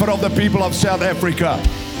benefit of the people of South Africa.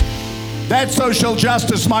 That's social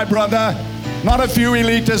justice, my brother. Not a few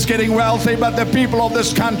elitists getting wealthy, but the people of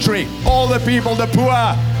this country, all the people, the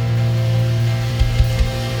poor.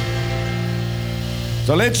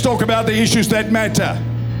 So let's talk about the issues that matter.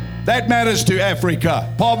 That matters to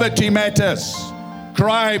Africa. Poverty matters.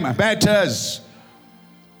 Crime matters.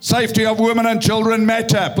 Safety of women and children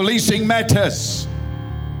matter. Policing matters.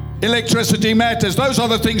 Electricity matters. Those are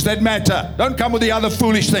the things that matter. Don't come with the other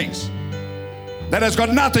foolish things. That has got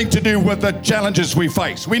nothing to do with the challenges we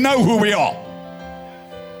face. We know who we are.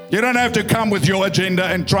 You don't have to come with your agenda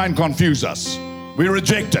and try and confuse us. We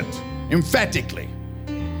reject it emphatically.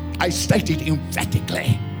 I state it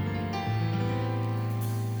emphatically.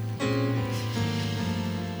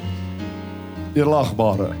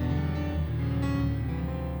 Edelagbare.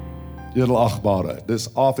 Edelagbare. Dis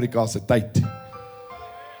Afrika se tyd.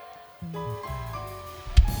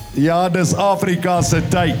 Ja, dis Afrika se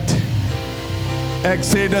tyd. Ek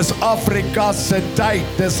sê dis Afrika se tyd.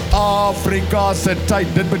 Dis Afrika se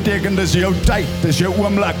tyd. Dit beteken dis jou tyd. Dis jou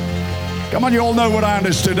oomblik. Come on, you all know what I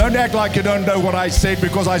understood. Don't act like you don't know what I said,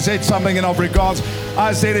 because I said something in Afrikaans.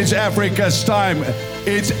 I said it's Africa's time.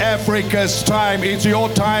 It's Africa's time. It's your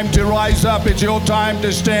time to rise up. It's your time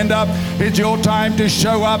to stand up. It's your time to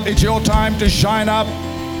show up. It's your time to shine up.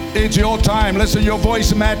 It's your time. Listen, your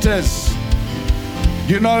voice matters.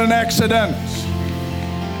 You're not an accident.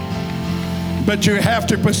 But you have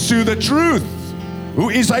to pursue the truth, who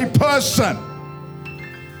is a person.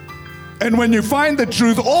 And when you find the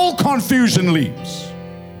truth, all confusion leaves.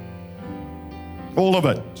 All of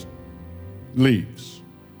it leaves.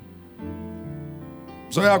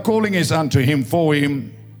 So our calling is unto Him, for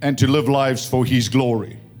Him, and to live lives for His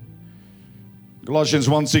glory. Colossians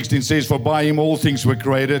 1:16 says, for by Him all things were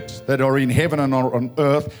created that are in heaven and are on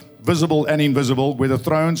earth, visible and invisible, whether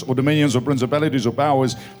thrones or dominions or principalities or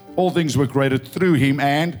powers, all things were created through Him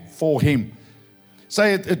and for Him.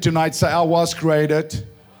 Say it tonight, say, I was created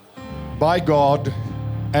by God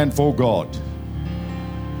and for God.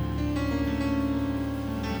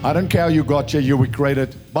 I don't care how you got here, you were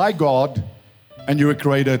created by God and you were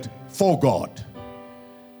created for God.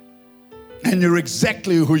 And you're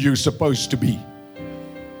exactly who you're supposed to be.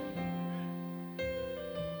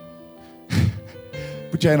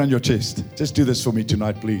 Put your hand on your chest. Just do this for me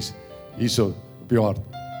tonight, please. Iso, op your hart.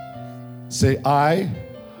 Say, I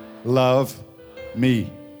love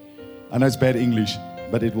me. I know it's bad English,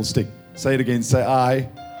 but it will stick. Say it again. Say, I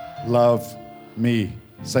love me.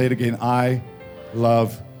 Say it again. I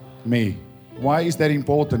love me. Why is that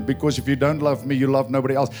important? Because if you don't love me, you love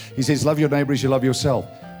nobody else. He says, love your neighbor as you love yourself.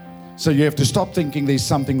 So you have to stop thinking there's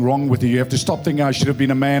something wrong with you. You have to stop thinking I should have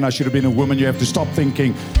been a man, I should have been a woman. You have to stop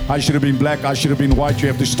thinking I should have been black, I should have been white. You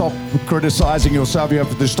have to stop criticizing yourself. You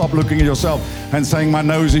have to stop looking at yourself and saying my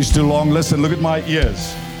nose is too long. Listen, look at my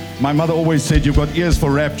ears. My mother always said you've got ears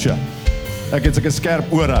for rapture. Like it's like a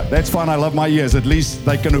scarp ora. That's fine, I love my ears. At least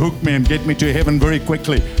they can hook me and get me to heaven very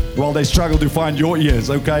quickly while they struggle to find your ears,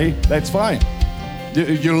 okay? That's fine.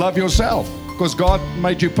 You love yourself because God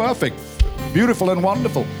made you perfect, beautiful and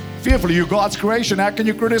wonderful. Fearfully, you're God's creation. How can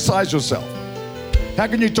you criticize yourself? How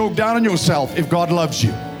can you talk down on yourself if God loves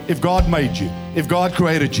you, if God made you, if God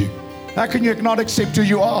created you? How can you not accept who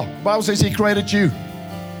you are? The Bible says He created you.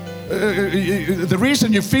 The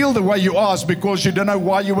reason you feel the way you are is because you don't know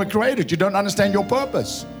why you were created. You don't understand your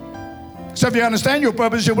purpose. So if you understand your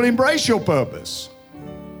purpose, you will embrace your purpose.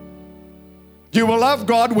 You will love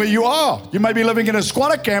God where you are. You may be living in a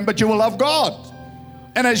squatter camp, but you will love God.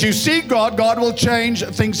 And as you seek God, God will change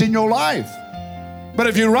things in your life. But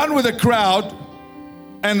if you run with the crowd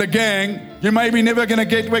and the gang, you may be never going to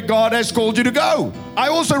get where God has called you to go. I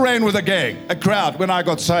also ran with a gang, a crowd, when I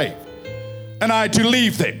got saved. And I had to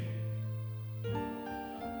leave them.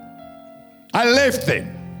 I left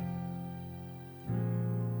them.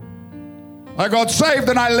 I got saved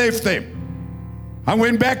and I left them. I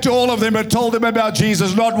went back to all of them and told them about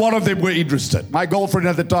Jesus. Not one of them were interested. My girlfriend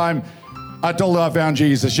at the time, I told her I found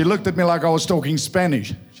Jesus. She looked at me like I was talking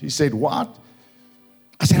Spanish. She said, what?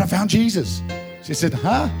 I said, I found Jesus. She said,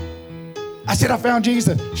 huh? I said, I found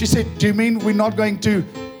Jesus. She said, do you mean we're not going to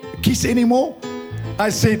kiss anymore? I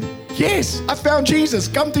said, yes, I found Jesus.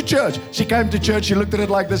 Come to church. She came to church. She looked at it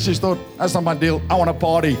like this. She thought, that's not my deal. I want to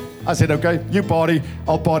party. I said, okay, you party.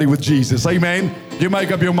 I'll party with Jesus. Amen. You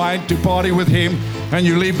make up your mind to party with Him and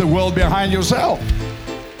you leave the world behind yourself.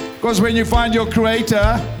 Because when you find your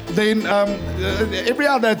Creator, then every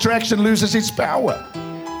other attraction loses its power.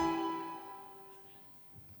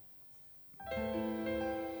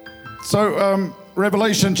 So,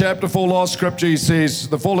 Revelation chapter 4, last scripture, he says,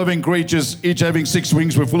 the four living creatures, each having 6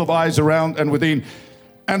 wings, were full of eyes around and within,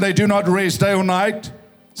 and they do not rest day or night,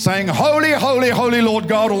 saying, holy, holy, holy Lord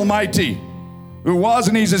God Almighty, who was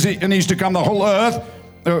and is to come, the whole earth,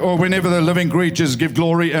 or whenever the living creatures give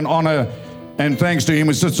glory and honor and thanks to Him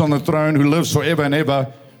who sits on the throne, who lives forever and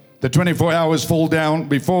ever. The 24 hours fall down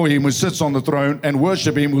before Him who sits on the throne and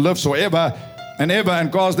worship Him who lives forever and ever,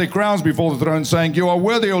 and cast their crowns before the throne, saying, you are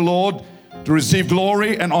worthy, O Lord, to receive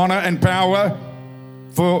glory and honor and power,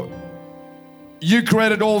 for you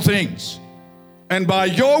created all things, and by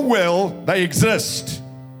your will they exist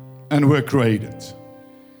and were created.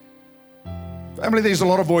 Family, there's a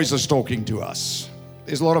lot of voices talking to us.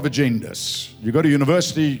 There's a lot of agendas. You go to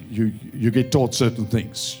university, you get taught certain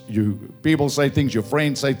things. People say things, your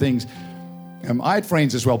friends say things. I had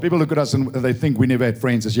friends as well. People look at us and they think we never had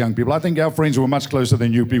friends as young people. I think our friends were much closer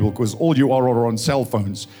than you people, because all you are on cell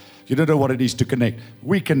phones. You don't know what it is to connect.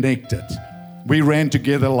 We connected. We ran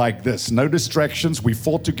together like this. No distractions. We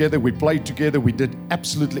fought together. We played together. We did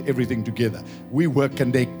absolutely everything together. We were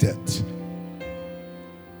connected.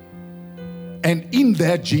 And in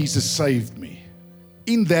that, Jesus saved me.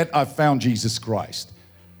 In that, I found Jesus Christ.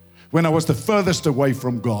 When I was the furthest away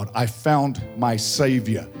from God, I found my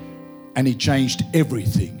Savior. And He changed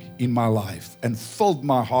everything in my life and filled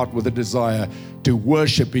my heart with a desire to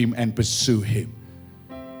worship Him and pursue Him.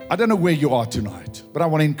 I don't know where you are tonight, but I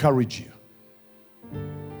want to encourage you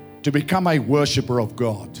to become a worshiper of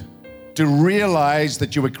God, to realize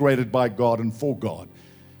that you were created by God and for God,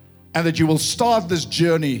 and that you will start this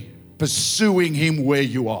journey pursuing Him where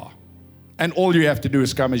you are. And all you have to do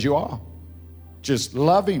is come as you are. Just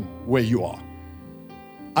love Him where you are.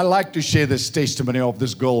 I like to share this testimony of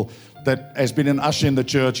this girl that has been an usher in the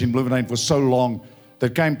church in Bloemfontein for so long,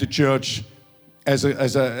 that came to church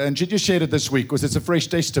and she just shared it this week because it's a fresh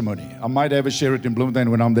testimony. I might ever share it in Bloemfontein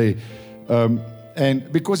when I'm there.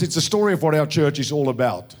 And because it's a story of what our church is all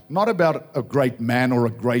about. Not about a great man or a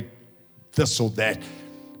great this or that,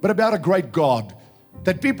 but about a great God.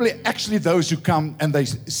 That people, actually those who come and they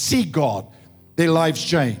see God, their lives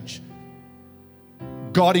change.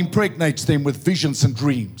 God impregnates them with visions and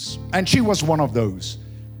dreams. And she was one of those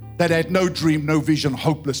that had no dream, no vision,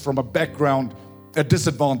 hopeless, from a background, a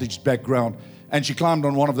disadvantaged background. And she climbed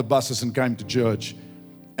on one of the buses and came to church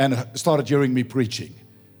and started hearing me preaching.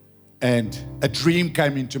 And a dream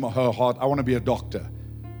came into her heart. I want to be a doctor.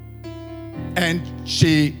 And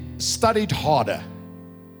she studied harder,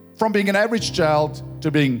 from being an average child to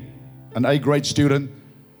being an A-grade student,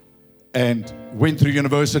 and went through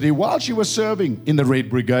university while she was serving in the Red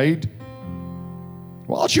Brigade.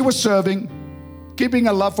 While she was serving, keeping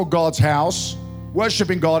a love for God's house,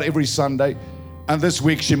 worshiping God every Sunday. And this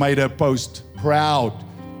week she made her post proud,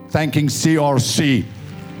 thanking CRC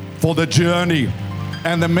for the journey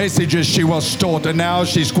and the messages she was taught. And now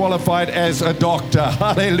she's qualified as a doctor.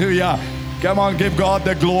 Hallelujah. Come on, give God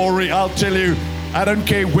the glory. I'll tell you, I don't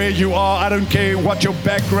care where you are. I don't care what your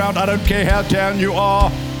background. I don't care how down you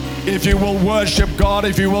are. If you will worship God,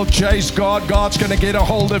 if you will chase God, God's going to get a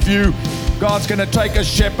hold of you. God's going to take a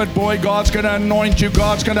shepherd boy. God's going to anoint you.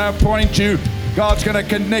 God's going to appoint you. God's going to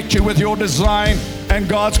connect you with your design. And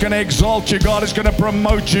God's going to exalt you. God is going to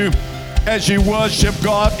promote you as you worship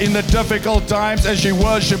God in the difficult times, as you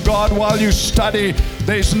worship God while you study.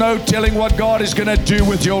 There's no telling what God is going to do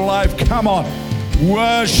with your life. Come on,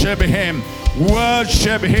 worship Him.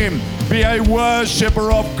 Worship Him. Be a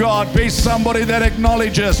worshiper of God. Be somebody that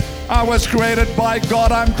acknowledges, I was created by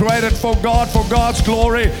God. I'm created for God, for God's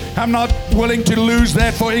glory. I'm not willing to lose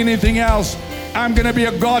that for anything else. I'm going to be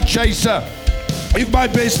a God chaser. If my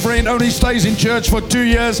best friend only stays in church for 2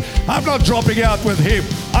 years, I'm not dropping out with him.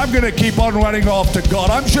 I'm going to keep on running after God.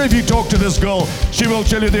 I'm sure if you talk to this girl, she will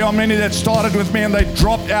tell you there are many that started with me and they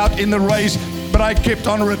dropped out in the race. But I kept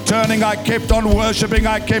on returning, I kept on worshiping,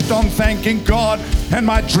 I kept on thanking God, and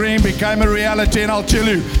my dream became a reality. And I'll tell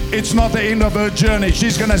you, it's not the end of her journey.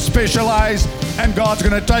 She's going to specialize, and God's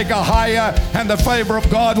going to take her higher, and the favor of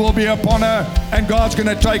God will be upon her, and God's going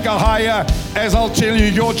to take her higher. As I'll tell you,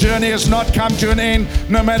 your journey has not come to an end.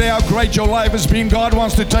 No matter how great your life has been, God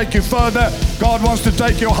wants to take you further. God wants to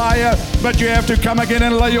take you higher, but you have to come again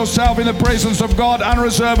and lay yourself in the presence of God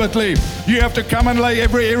unreservedly. You have to come and lay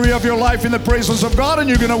every area of your life in the presence of God, and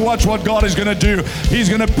you're going to watch what God is going to do. He's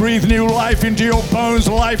going to breathe new life into your bones,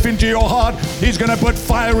 life into your heart. He's going to put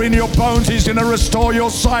fire in your bones. He's going to restore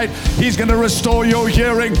your sight. He's going to restore your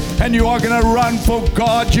hearing, and you are going to run for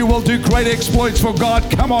God. You will do great exploits for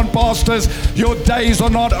God. Come on, pastors. Your days are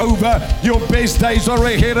not over. Your best days are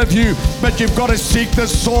ahead of you, but you've got to seek the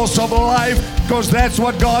source of life, because that's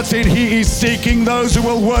what God said. He is seeking those who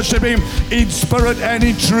will worship Him in spirit and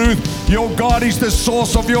in truth. Your God is the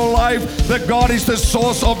source of your life. The God is the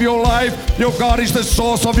source of your life. Your God is the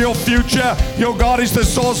source of your future. Your God is the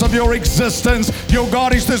source of your existence. Your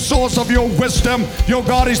God is the source of your wisdom. Your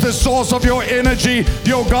God is the source of your energy.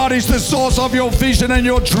 Your God is the source of your vision and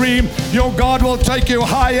your dream. Your God will take you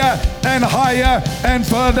higher and higher and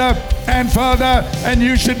further and further, and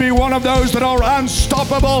you should be one of those that are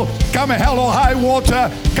unstoppable. Come hell or high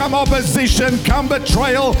water, come opposition, come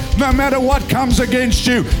betrayal, no matter what comes against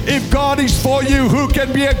you. If God is for you, who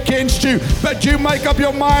can be against you? But you make up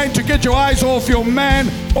your mind to get your eyes off your man,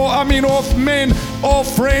 off men, or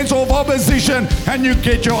friends, or opposition, and you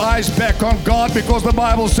get your eyes back on God, because the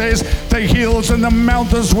Bible says the hills and the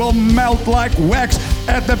mountains will melt like wax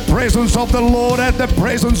at the presence of the Lord, at the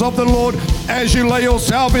presence of the Lord. As you lay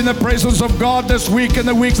yourself in the presence of God this week and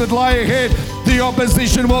the weeks that lie ahead, the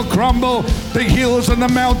opposition will crumble, the hills and the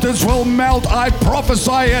mountains will melt. I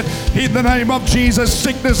prophesy it in the name of Jesus.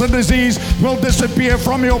 Sickness and disease will disappear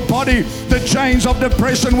from your body. The chains of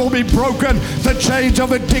depression will be broken. The chains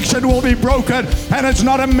of addiction will be broken. And it's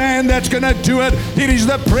not a man that's going to do it. It is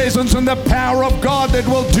the presence and the power of God that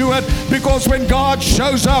will do it. Because when God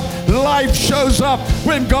shows up, life shows up.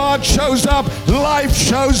 When God shows up, life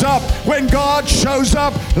shows up. When God shows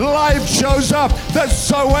up, life shows up.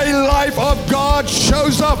 That's a life of God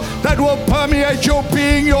shows up that will permeate your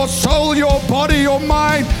being, your soul, your body, your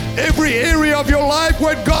mind, every area of your life.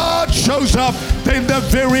 When God shows up, then the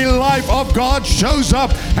very life of God shows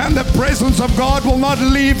up, and the presence of God will not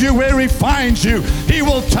leave you where He finds you. He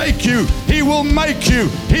will take you. He will make you.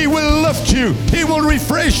 He will lift you. He will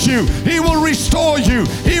refresh you. He will restore you.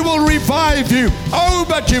 He will revive you. Oh,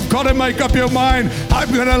 but you've got to make up your mind.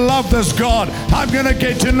 I'm going to love this God. I'm going to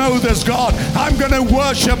get to know this God. I'm going to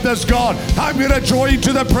worship this God. I'm going to draw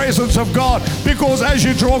into the presence of God, because as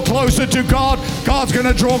you draw closer to God, God's going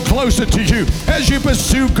to draw closer to you. As you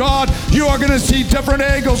pursue God, you are going to see different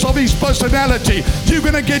angles of His personality. You're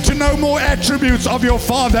going to get to know more attributes of your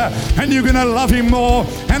Father, and you're going to love Him more.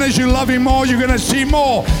 And as you love Him more, you're going to see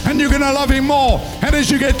more, and you're going to love Him more. And as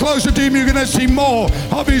you get closer to Him, you're going to see more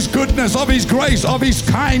of His goodness, of His grace, of His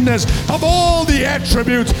kindness, of all the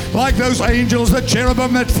attributes, like those angels, the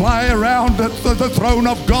cherubim that fly around the throne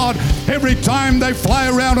of God. Every time they fly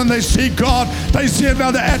around and they see God, they see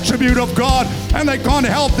another attribute of God, and they can't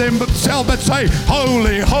help themselves but say,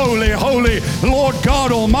 holy, holy, holy, Lord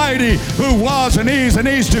God Almighty, who was and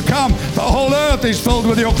is to come. The whole earth is filled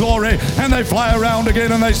with your glory. And they fly around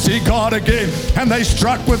again and they see God again, and they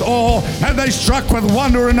struck with awe, and they struck with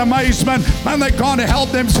wonder and amazement, and they can't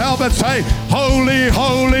help themselves but say, holy,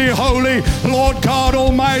 holy, holy, Lord God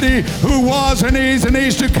Almighty, who was and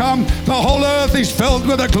is to come. The whole earth is filled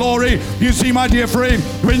with the glory. You see, my dear friend,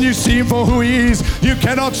 when you see Him for who He is, you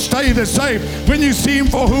cannot stay the same. When you see Him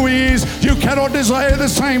for who He is, you cannot desire the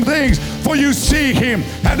same things. For you see Him,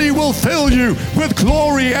 and He will fill you with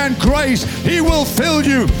glory and grace. He will fill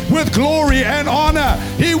you with glory and honor.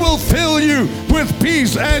 He will fill you with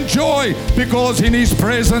peace and joy, because in His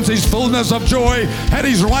presence is fullness of joy. At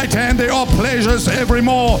His right hand there are pleasures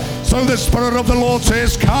evermore. So the Spirit of the Lord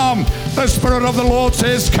says, come. The Spirit of the Lord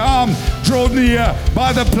says, come. Draw near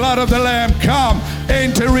by the blood of the Lamb. Come.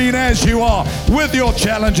 Enter in as you are, with your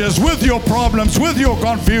challenges, with your problems, with your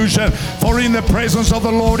confusion. For in the presence of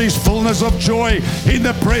the Lord is fullness of joy. In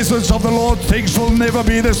the presence of the Lord, things will never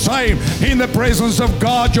be the same. In the presence of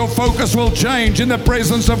God, your focus will change. In the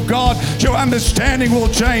presence of God, your understanding will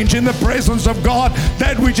change. In the presence of God,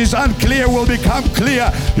 that which is unclear will become clear.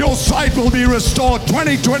 Your sight will be restored.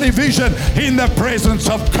 20/20 vision in the presence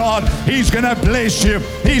of God. He's going to bless you.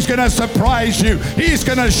 He's going to surprise you. He's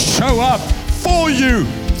going to show up for you,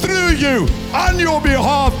 through you, on your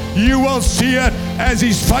behalf. You will see it as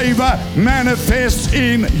His favor manifests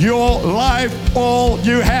in your life. All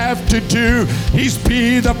you have to do is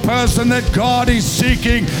be the person that God is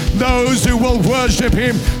seeking, those who will worship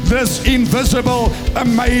Him, this invisible,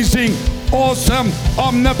 amazing, awesome,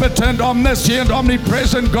 omnipotent, omniscient,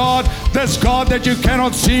 omnipresent God, this God that you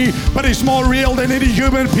cannot see, but is more real than any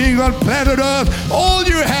human being on planet Earth. All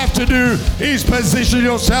you have to do is position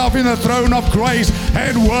yourself in the throne of grace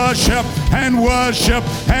and worship, and worship,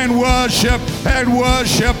 and worship, and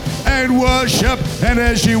worship, and worship. And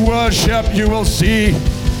as you worship, you will see,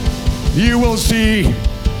 you will see,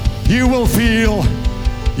 you will feel,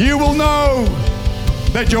 you will know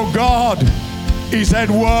that your God is at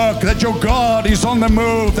work, that your God is on the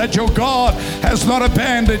move, that your God has not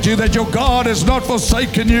abandoned you, that your God has not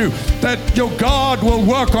forsaken you, that your God will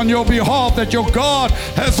work on your behalf, that your God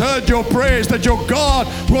has heard your prayers, that your God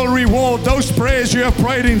will reward those prayers you have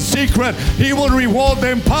prayed in secret. He will reward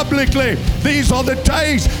them publicly. These are the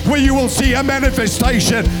days where you will see a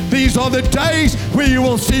manifestation. These are the days where you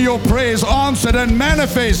will see your prayers answered and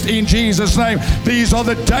manifest in Jesus' name. These are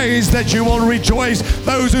the days that you will rejoice.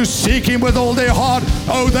 Those who seek Him with all their heart,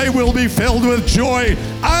 oh, they will be filled with joy,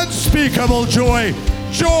 unspeakable joy.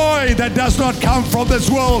 Joy that does not come from this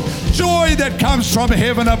world. Joy that comes from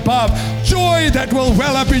heaven above. Joy that will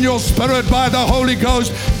well up in your spirit by the Holy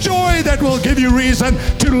Ghost. Joy that will give you reason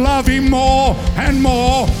to love Him more and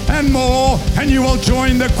more and more. And you will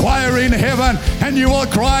join the choir in heaven, and you will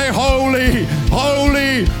cry, holy,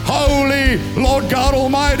 holy, holy, Lord God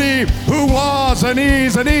Almighty, who was and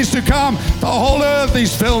is to come. The whole earth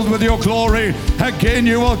is filled with your glory. Again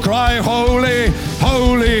you will cry, holy,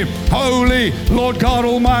 holy, holy, Lord God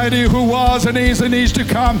Almighty, who was and is to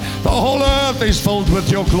come. The whole earth is filled with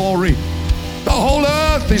your glory. The whole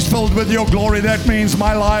earth is filled with your glory. That means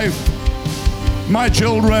my life, my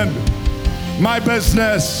children, my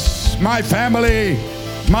business, my family,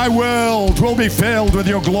 my world will be filled with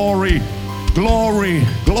your glory. Glory,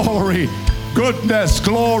 glory, goodness,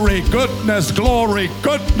 glory, goodness, glory,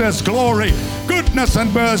 goodness, glory, goodness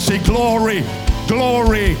and mercy, glory.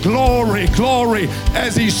 Glory, glory, glory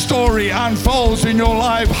as His story unfolds in your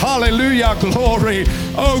life. Hallelujah, glory.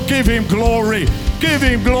 Oh, give Him glory. Give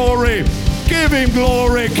Him glory. Give Him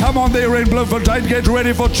glory. Come on there in Bloemfontein. Get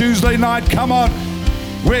ready for Tuesday night. Come on.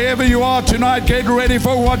 Wherever you are tonight, get ready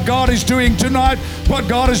for what God is doing tonight, what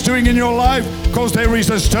God is doing in your life, because there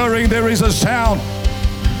is a stirring, there is a sound.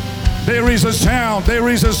 There is a sound, there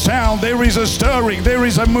is a sound, there is a stirring, there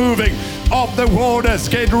is a moving of the waters.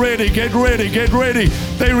 Get ready, get ready, get ready.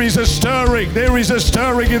 There is a stirring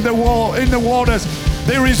in the waters.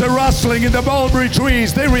 There is a rustling in the mulberry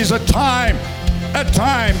trees. There is a time,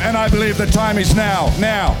 and I believe the time is now.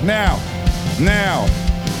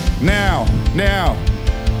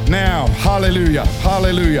 Hallelujah,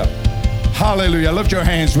 hallelujah, hallelujah. Lift your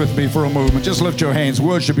hands with me for a moment. Just lift your hands.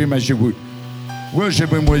 Worship Him as you would. Worship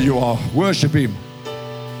Him where you are. Worship Him.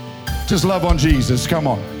 Just love on Jesus. Come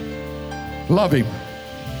on. Love Him.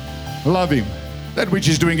 Love Him. That which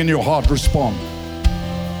He's doing in your heart, respond.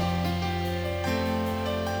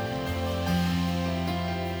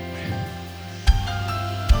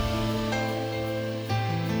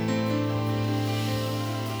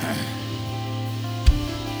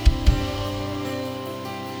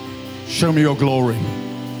 Show me your glory.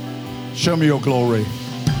 Show me your glory.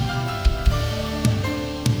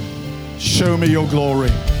 Show me your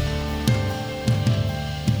glory.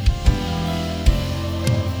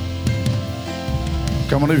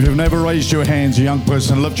 Come on, if you've never raised your hands, young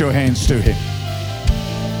person, lift your hands to Him.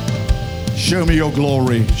 Show me your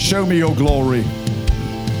glory. Show me your glory.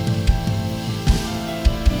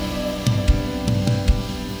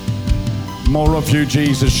 More of you,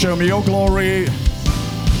 Jesus. Show me your glory.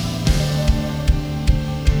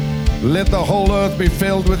 Let the whole earth be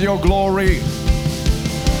filled with your glory.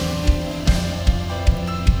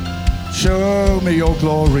 Show me your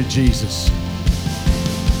glory, Jesus.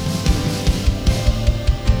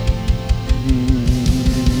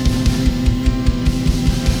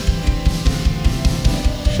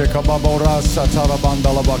 Come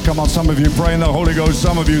on, some of you pray in the Holy Ghost,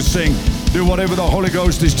 some of you sing. Do whatever the Holy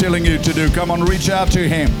Ghost is telling you to do. Come on, reach out to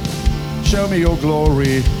Him. Show me your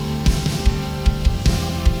glory.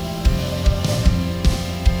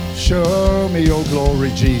 Show me your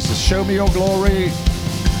glory, Jesus. Show me your glory.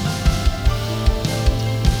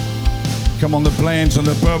 Come on, the plans and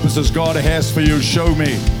the purposes God has for you, show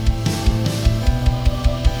me.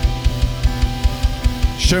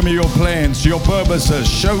 Show me your plans, your purposes.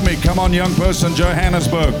 Show me. Come on, young person,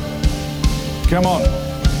 Johannesburg. Come on.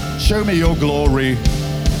 Show me your glory.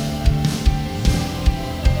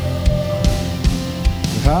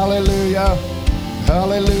 Hallelujah.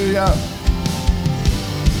 Hallelujah.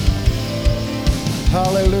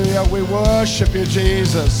 Hallelujah. We worship you,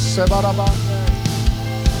 Jesus.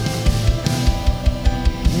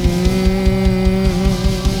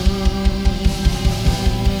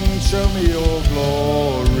 Show me your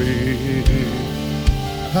glory.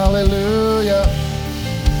 Hallelujah.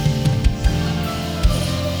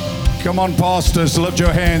 Come on, pastors, lift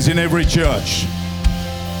your hands in every church.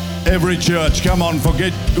 Every church, come on,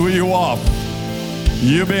 forget who you are.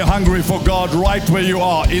 You be hungry for God right where you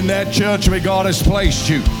are, in that church where God has placed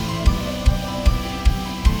you.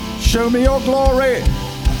 Show me your glory.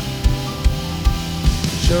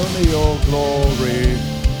 Show me your glory.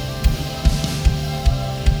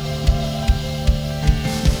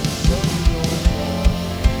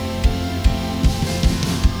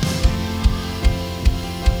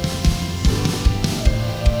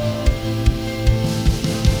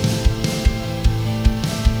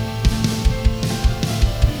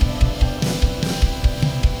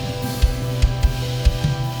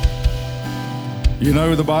 You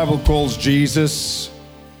know, the Bible calls Jesus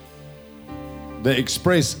the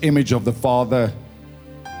express image of the Father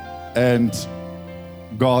and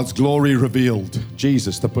God's glory revealed.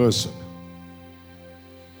 Jesus, the person.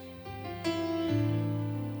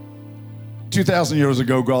 2,000 years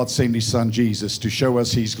ago, God sent His Son Jesus to show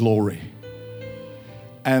us His glory.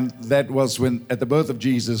 And that was when, at the birth of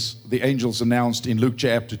Jesus, the angels announced in Luke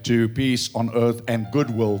chapter 2, peace on earth and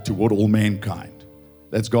goodwill toward all mankind.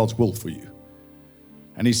 That's God's will for you.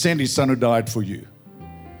 And He sent His Son who died for you.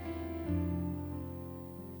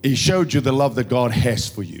 He showed you the love that God has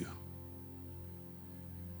for you.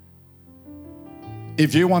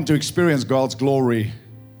 If you want to experience God's glory,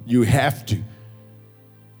 you have to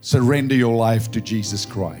surrender your life to Jesus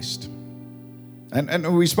Christ.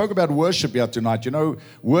 And we spoke about worship here tonight. You know,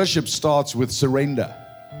 worship starts with surrender,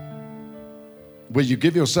 where you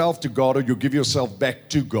give yourself to God or you give yourself back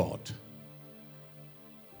to God.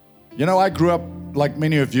 You know, I grew up like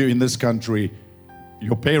many of you in this country.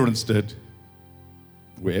 Your parents did.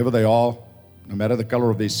 Wherever they are, no matter the color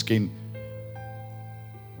of their skin.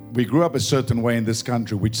 We grew up a certain way in this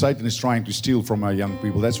country, which Satan is trying to steal from our young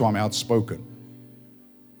people. That's why I'm outspoken.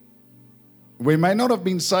 We may not have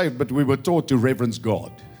been saved, but we were taught to reverence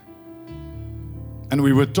God. And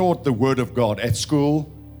we were taught the Word of God at school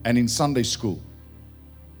and in Sunday school.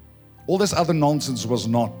 All this other nonsense was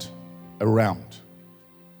not around.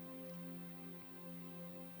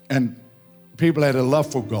 And people had a love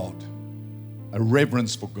for God, a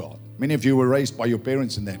reverence for God. Many of you were raised by your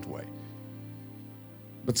parents in that way.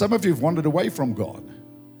 But some of you have wandered away from God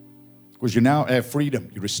because you now have freedom.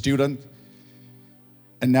 You're a student,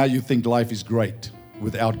 and now you think life is great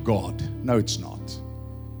without God. No, it's not.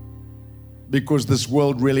 Because this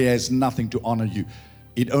world really has nothing to honor you.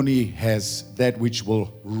 It only has that which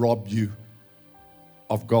will rob you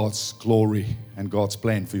of God's glory and God's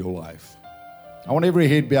plan for your life. I want every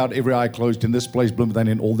head bowed, every eye closed in this place, Bloemfontein,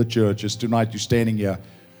 in all the churches. Tonight you're standing here.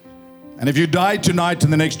 And if you died tonight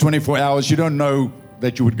in the next 24 hours, you don't know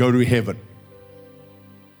that you would go to heaven.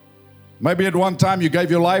 Maybe at one time you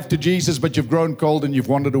gave your life to Jesus, but you've grown cold and you've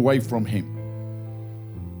wandered away from Him.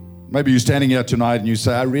 Maybe you're standing here tonight and you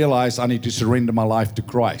say, I realize I need to surrender my life to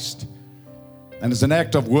Christ. And as an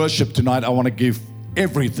act of worship tonight, I want to give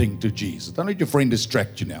everything to Jesus. Don't let your friend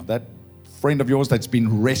distract you now. That friend of yours that's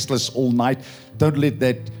been restless all night, don't let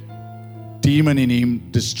that demon in him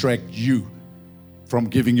distract you from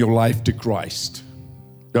giving your life to Christ.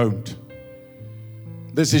 Don't.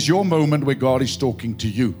 This is your moment where God is talking to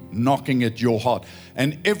you, knocking at your heart.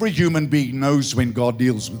 And every human being knows when God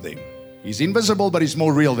deals with them. He's invisible, but He's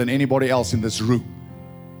more real than anybody else in this room.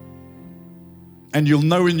 And you'll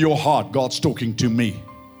know in your heart, God's talking to me.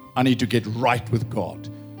 I need to get right with God.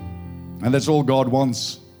 And that's all God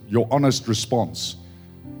wants, your honest response.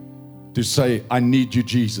 To say, I need you,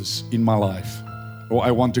 Jesus, in my life. Or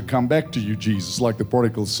I want to come back to you, Jesus, like the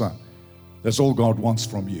prodigal son. That's all God wants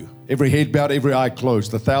from you. Every head bowed, every eye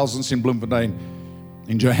closed. The thousands in Bloemfontein,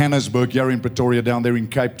 in Johannesburg, here in Pretoria, down there in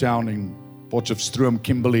Cape Town, in Potchefstroom,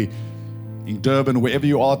 Kimberley, in Durban, wherever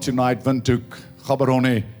you are tonight, Windhoek,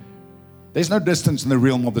 Gaborone. There's no distance in the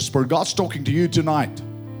realm of the Spirit. God's talking to you tonight.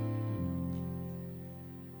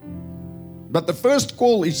 But the first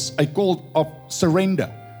call is a call of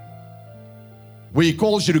surrender, where He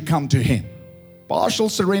calls you to come to Him. Partial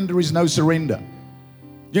surrender is no surrender.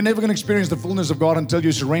 You're never going to experience the fullness of God until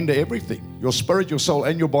you surrender everything, your spirit, your soul,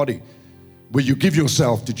 and your body, where you give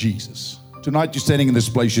yourself to Jesus. Tonight you're standing in this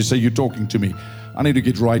place, you say, you're talking to me. I need to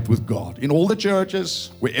get right with God. In all the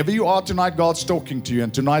churches, wherever you are tonight, God's talking to you.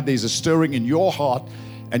 And tonight there's a stirring in your heart,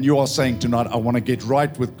 and you are saying tonight, I want to get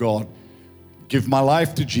right with God, give my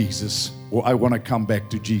life to Jesus, or I want to come back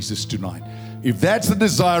to Jesus tonight. If that's the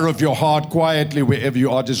desire of your heart, quietly, wherever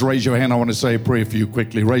you are, just raise your hand. I want to say a prayer for you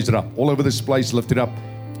quickly. Raise it up. All over this place, lift it up.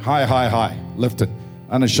 High, high, high. Lift it.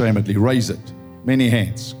 Unashamedly. Raise it. Many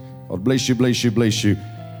hands. God bless you, bless you, bless you.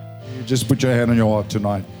 Just put your hand on your heart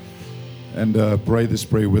tonight and pray this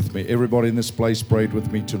prayer with me. Everybody in this place prayed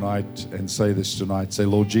with me tonight and say this tonight. Say,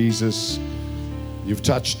 Lord Jesus, you've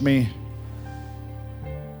touched me,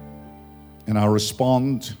 and I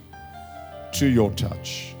respond to your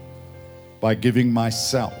touch by giving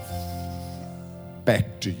myself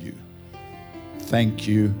back to you. Thank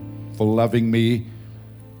you for loving me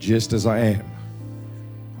just as I am.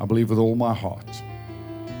 I believe with all my heart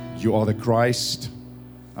you are the Christ.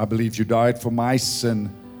 I believe you died for my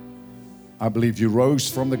sin. I believe you rose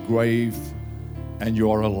from the grave and you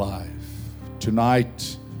are alive.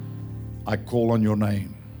 Tonight, I call on your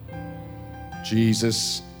name.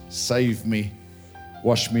 Jesus, save me.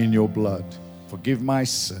 Wash me in your blood. Forgive my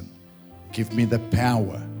sin. Give me the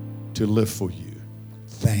power to live for you.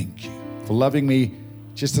 Thank you for loving me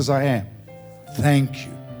just as I am. Thank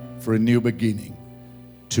you for a new beginning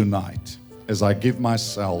tonight as I give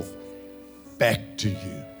myself back to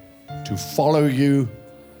you, to follow you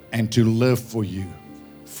and to live for you,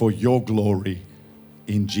 for your glory,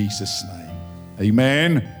 in Jesus' name.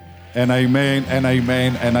 Amen and amen and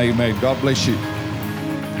amen and amen. God bless you.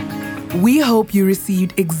 We hope you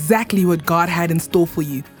received exactly what God had in store for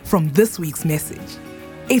you from this week's message.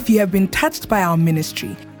 If you have been touched by our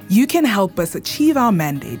ministry, you can help us achieve our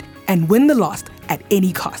mandate and win the lost at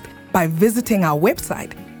any cost by visiting our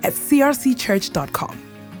website at crcchurch.com.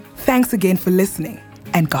 Thanks again for listening,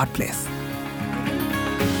 and God bless.